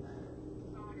about it.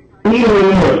 A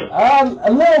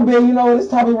little bit, you know. This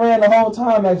topic ran the whole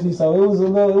time actually, so it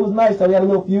was nice. So we had a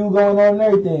little feud going on and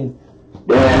everything.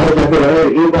 Yeah, I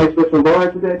heard anybody spit some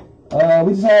bars today?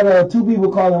 We just had two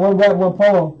people calling, one rap, one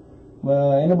poem.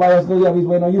 Ain't nobody else go yet. We just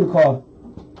waiting on you to call.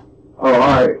 Oh,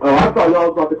 alright. Oh, I thought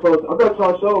y'all was about to close. I thought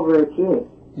y'all show over at 10.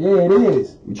 Yeah, it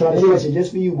is. We trying to stretch it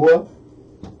just for you, boy.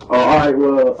 Oh, alright,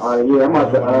 well, yeah, I'm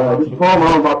about to, this poem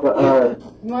I'm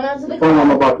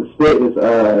about to spit is,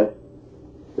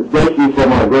 it's basically for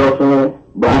my girlfriend,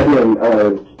 but I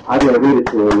didn't read it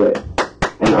to her yet.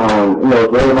 And, you know,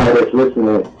 for everybody that's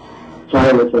listening, try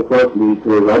to listen closely,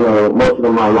 because I know most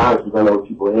of my lives is I know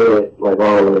people head, like,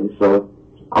 already, so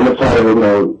I'm gonna try to, you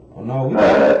know,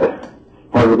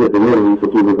 have a good delivery so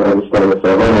people can understand it. So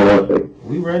hold on one second.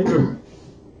 We ready?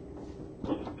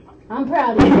 I'm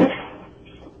proud of you.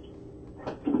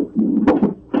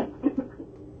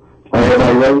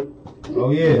 Everybody ready?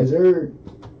 Oh yeah. Yes, sir.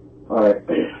 Alright.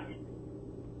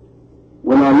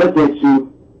 When I look at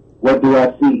you, what do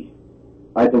I see?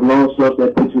 Like the lone strokes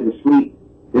that put you to sleep,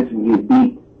 this can get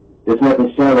deep. There's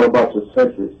nothing shallow about your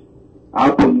surface.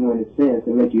 I'll put you in a sentence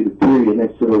and make you the period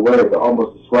next to the word that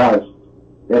almost describes.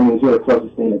 That means you're the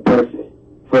closest thing in person.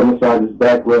 From inside this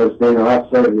back rubs, then I'll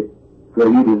serve it.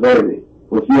 Girl, you deserve it.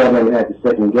 But you haven't had to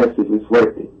second guess if it's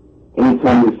worth it.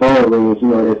 Anytime your phone rings, you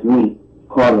know that's me.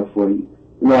 calling for you.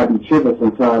 You know, I be tripping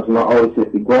sometimes and I always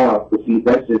hit the ground, but see,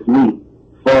 that's just me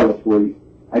falling for you.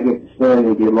 I get to stand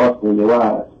and get lost in your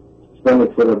eyes,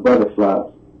 stomach full of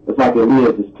butterflies. It's like it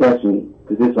is, just touch me,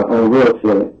 cause it's an unreal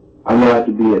feeling. I know I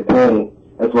could be in pain.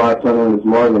 That's why I turn on this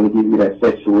Marvin to give you that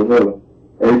sexual healing.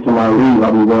 Every time I leave,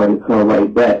 I be wanting to come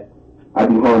right back. I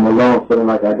be home alone feeling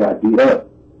like I got beat up.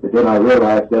 But then I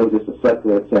realized that was just a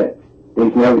sucker attack.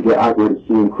 Things never get awkward to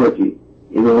seem crooked.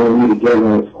 Even when we together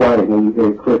and it's quiet when you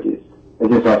hear crickets. It's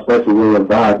just our special way of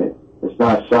vibing. It's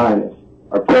not shyness.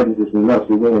 Our presence is enough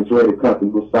so we enjoy the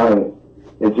comfortable silence.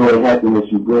 Enjoy the happiness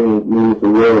you bring means the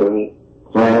world to me.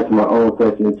 So I answer my own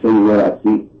question and tell you what I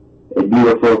see. A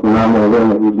beautiful, phenomenal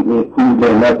woman who's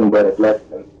been nothing but a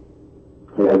blessing.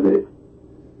 That's it.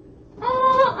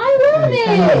 Oh, I love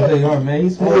it. Man,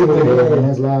 he's smooth with it.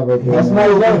 That's live right there. That's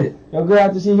nice, love it. Your girl,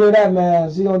 after she hear that, man,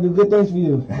 she gonna do good things for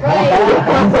you. I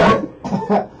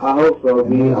hope so,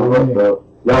 B. I hope so.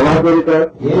 Y'all like with it,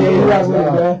 sir? Yeah, you like with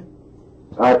it, man.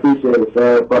 I appreciate it,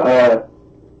 sir. But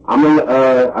I'm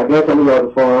gonna, I guess I'm gonna go on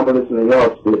the phone. I'm gonna listen to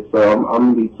y'all spit, so I'm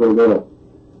gonna be tuned in.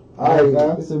 Alright,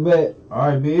 man. It's a bet.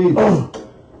 Alright, B.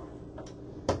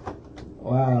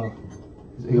 Wow.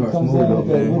 He comes in with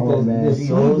the sweet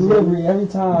delivery every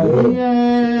time.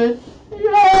 Yes.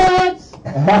 Yes.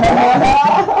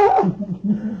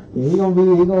 Yeah, he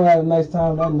gonna have a nice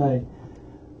time that night.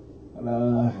 Oh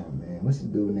man, what's the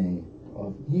dude's name?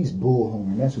 Oh, he's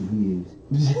Bullhorn. That's who he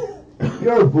is.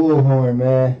 You're a Bullhorn,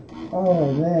 man.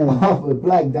 Oh man. Off of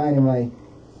Black Dynamite.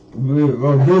 Dude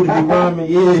to be rhyming,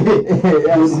 yeah.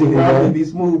 Dude to be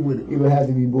smooth with it. He would have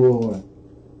to be Bullhorn.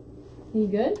 You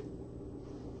good?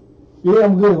 Yeah,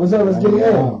 I'm good. What's up? Let's get it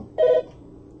in.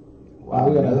 Wow,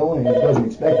 another one. I wasn't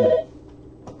expecting it.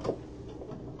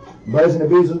 Birds and the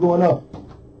Bees, what's going on?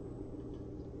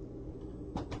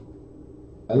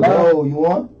 Hello, you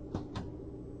on?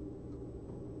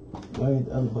 Wait,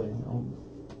 the other button.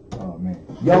 Oh man.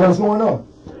 Yo, what's going on?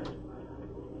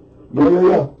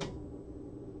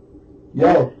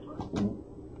 Yo.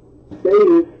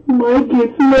 Baby, Mike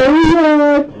gets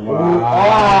married. Wow.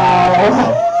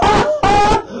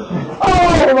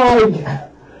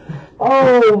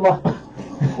 Oh my.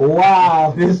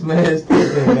 Wow. This man's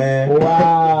tipping, man.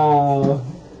 Wow.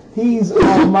 He's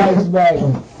on Mike's back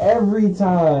every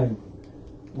time.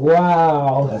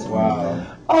 Wow. That's wild.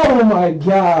 Oh my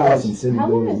gosh. How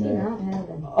long has he not had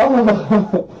them?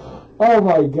 Oh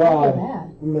my god.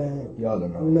 Man. Y'all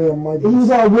don't know. Man, Mike. He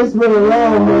was all whispering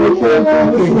around, man. He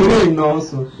didn't know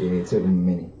so. Yeah, it took him a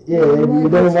minute. Yeah, have you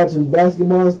been watching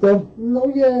basketball and stuff? No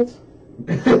yet.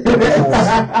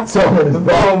 So it's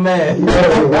ball man.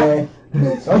 Yeah, man.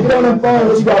 Don't get on the phone,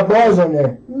 but you got bars on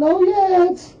there. No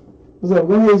yet. What's up?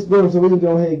 Go ahead and spill so we can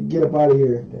go ahead and get up out of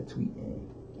here. That tweet, man.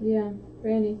 Yeah,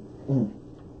 Randy.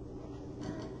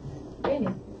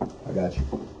 Randy. I got you.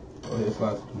 Go ahead,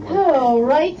 slide. All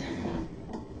right.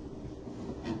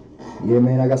 Yeah,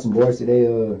 man, I got some boys today.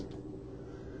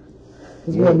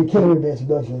 It's gonna be killing with the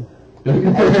introduction.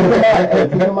 Hey,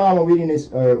 keep in mind when reading this,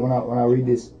 or when I read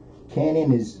this,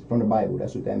 canon is from the Bible.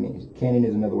 That's what that means. Canon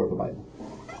is another word for Bible.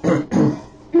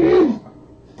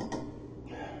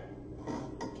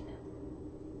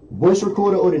 Voice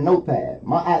recorder or the notepad.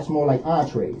 My app's more like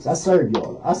entrees. I serve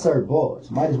y'all. I serve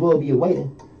boys. Might as well be a waiter.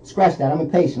 Scratch that. I'm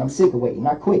impatient. I'm sick of waiting.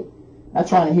 Not quick. Not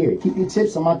trying to hear it. Keep your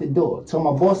tips. I'm out the door. Tell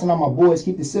my boss and all my boys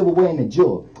keep the silverware in the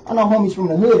jaw. I know homies from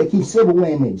the hood that keep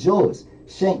silverware in their jaws.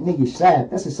 Shank niggas shaft.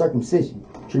 That's a circumcision.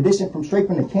 Tradition from straight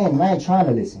from the can. I ain't trying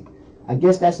to listen. I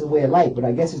guess that's the way of life, but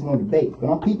I guess it's no debate. But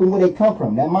I'm peeping where they come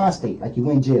from. That mind state, like you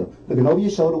in jail. Looking over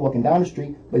your shoulder, walking down the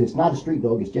street, but it's not a street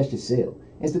dog. It's just your cell.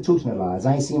 Institutionalized.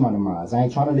 I ain't seen my demise. I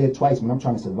ain't trying to live twice when I'm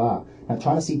trying to survive. Not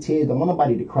trying to see tears. Don't want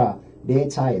nobody to cry.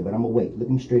 Dead tired, but I'm awake.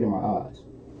 Looking straight in my eyes.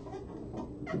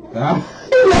 Wow.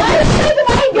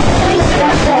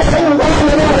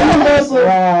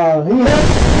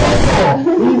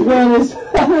 He's feeling his.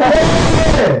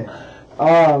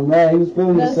 Oh man, he was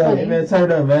feeling himself. Hey man,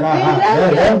 turn up, man.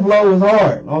 That flow was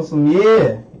hard. On some,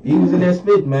 yeah. He was in that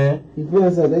spit, man. He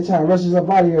feels like they trying to rush us up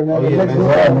out of here, man. Oh, yeah,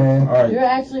 man. All right. You're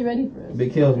actually ready for us.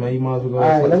 Big kills, man. You might as well go.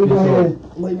 All right, let me go ahead.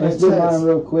 Let's do mine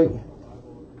real quick.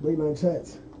 Late night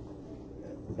chats.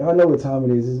 Y'all know what time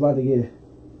it is. It's about to get.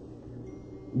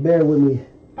 Bear with me.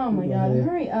 Oh my God!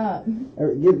 Hurry up.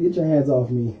 Get your hands off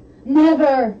me.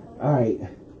 Never. All right.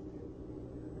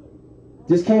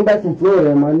 Just came back from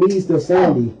Florida and my knee's still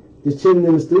sandy. Just chilling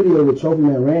in the studio with Trophy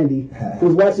Man Randy, who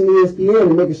was watching ESPN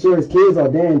and making sure his kids are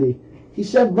dandy. He's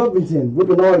Chef Buffington,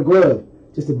 whipping all the grub.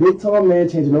 Just a big tall man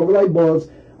changing over light bulbs.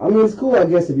 I mean, it's cool, I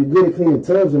guess, if you're good at cleaning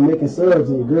tubs and making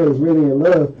subs and your girl is really in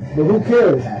love. But who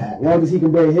cares? As long as he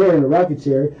can bring hair in a rocking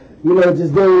chair, you know,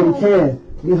 just do what he can.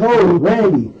 Behold,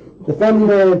 Randy, the family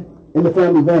man in the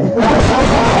family van.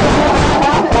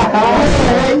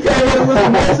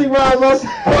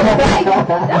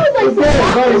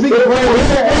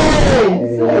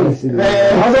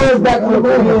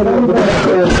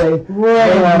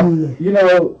 You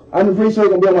know, I'm pretty sure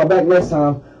you're gonna be on my back next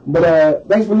time. But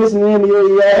thanks for listening in.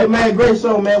 Hey man, great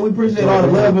show, man. We appreciate all the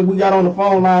love that we got on the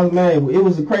phone lines, man. It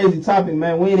was a crazy topic,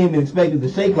 man. We ain't even expected to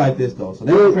shake like this though. So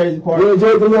that's the crazy part. We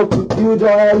enjoyed the little you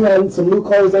enjoyed. We had some new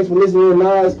callers. Thanks for listening in,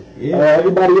 Nas. Yeah.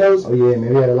 Everybody else. Oh yeah,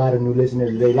 man. We had a lot of new listeners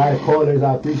today. A lot of callers.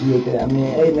 I appreciate that. I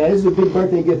mean, hey man, this is a big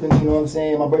birthday gift for me. You know what I'm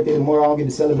saying? My birthday tomorrow. I don't get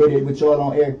to celebrate it with y'all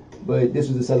on air, but this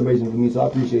was a celebration for me, so I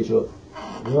appreciate y'all.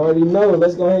 You already know.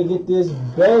 Let's go ahead and get this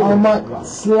baby. Oh my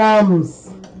slums.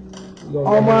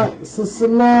 Oh my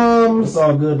slums. It's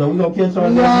all good though. We gonna catch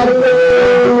on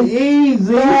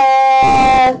easy.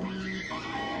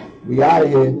 We out of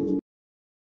here.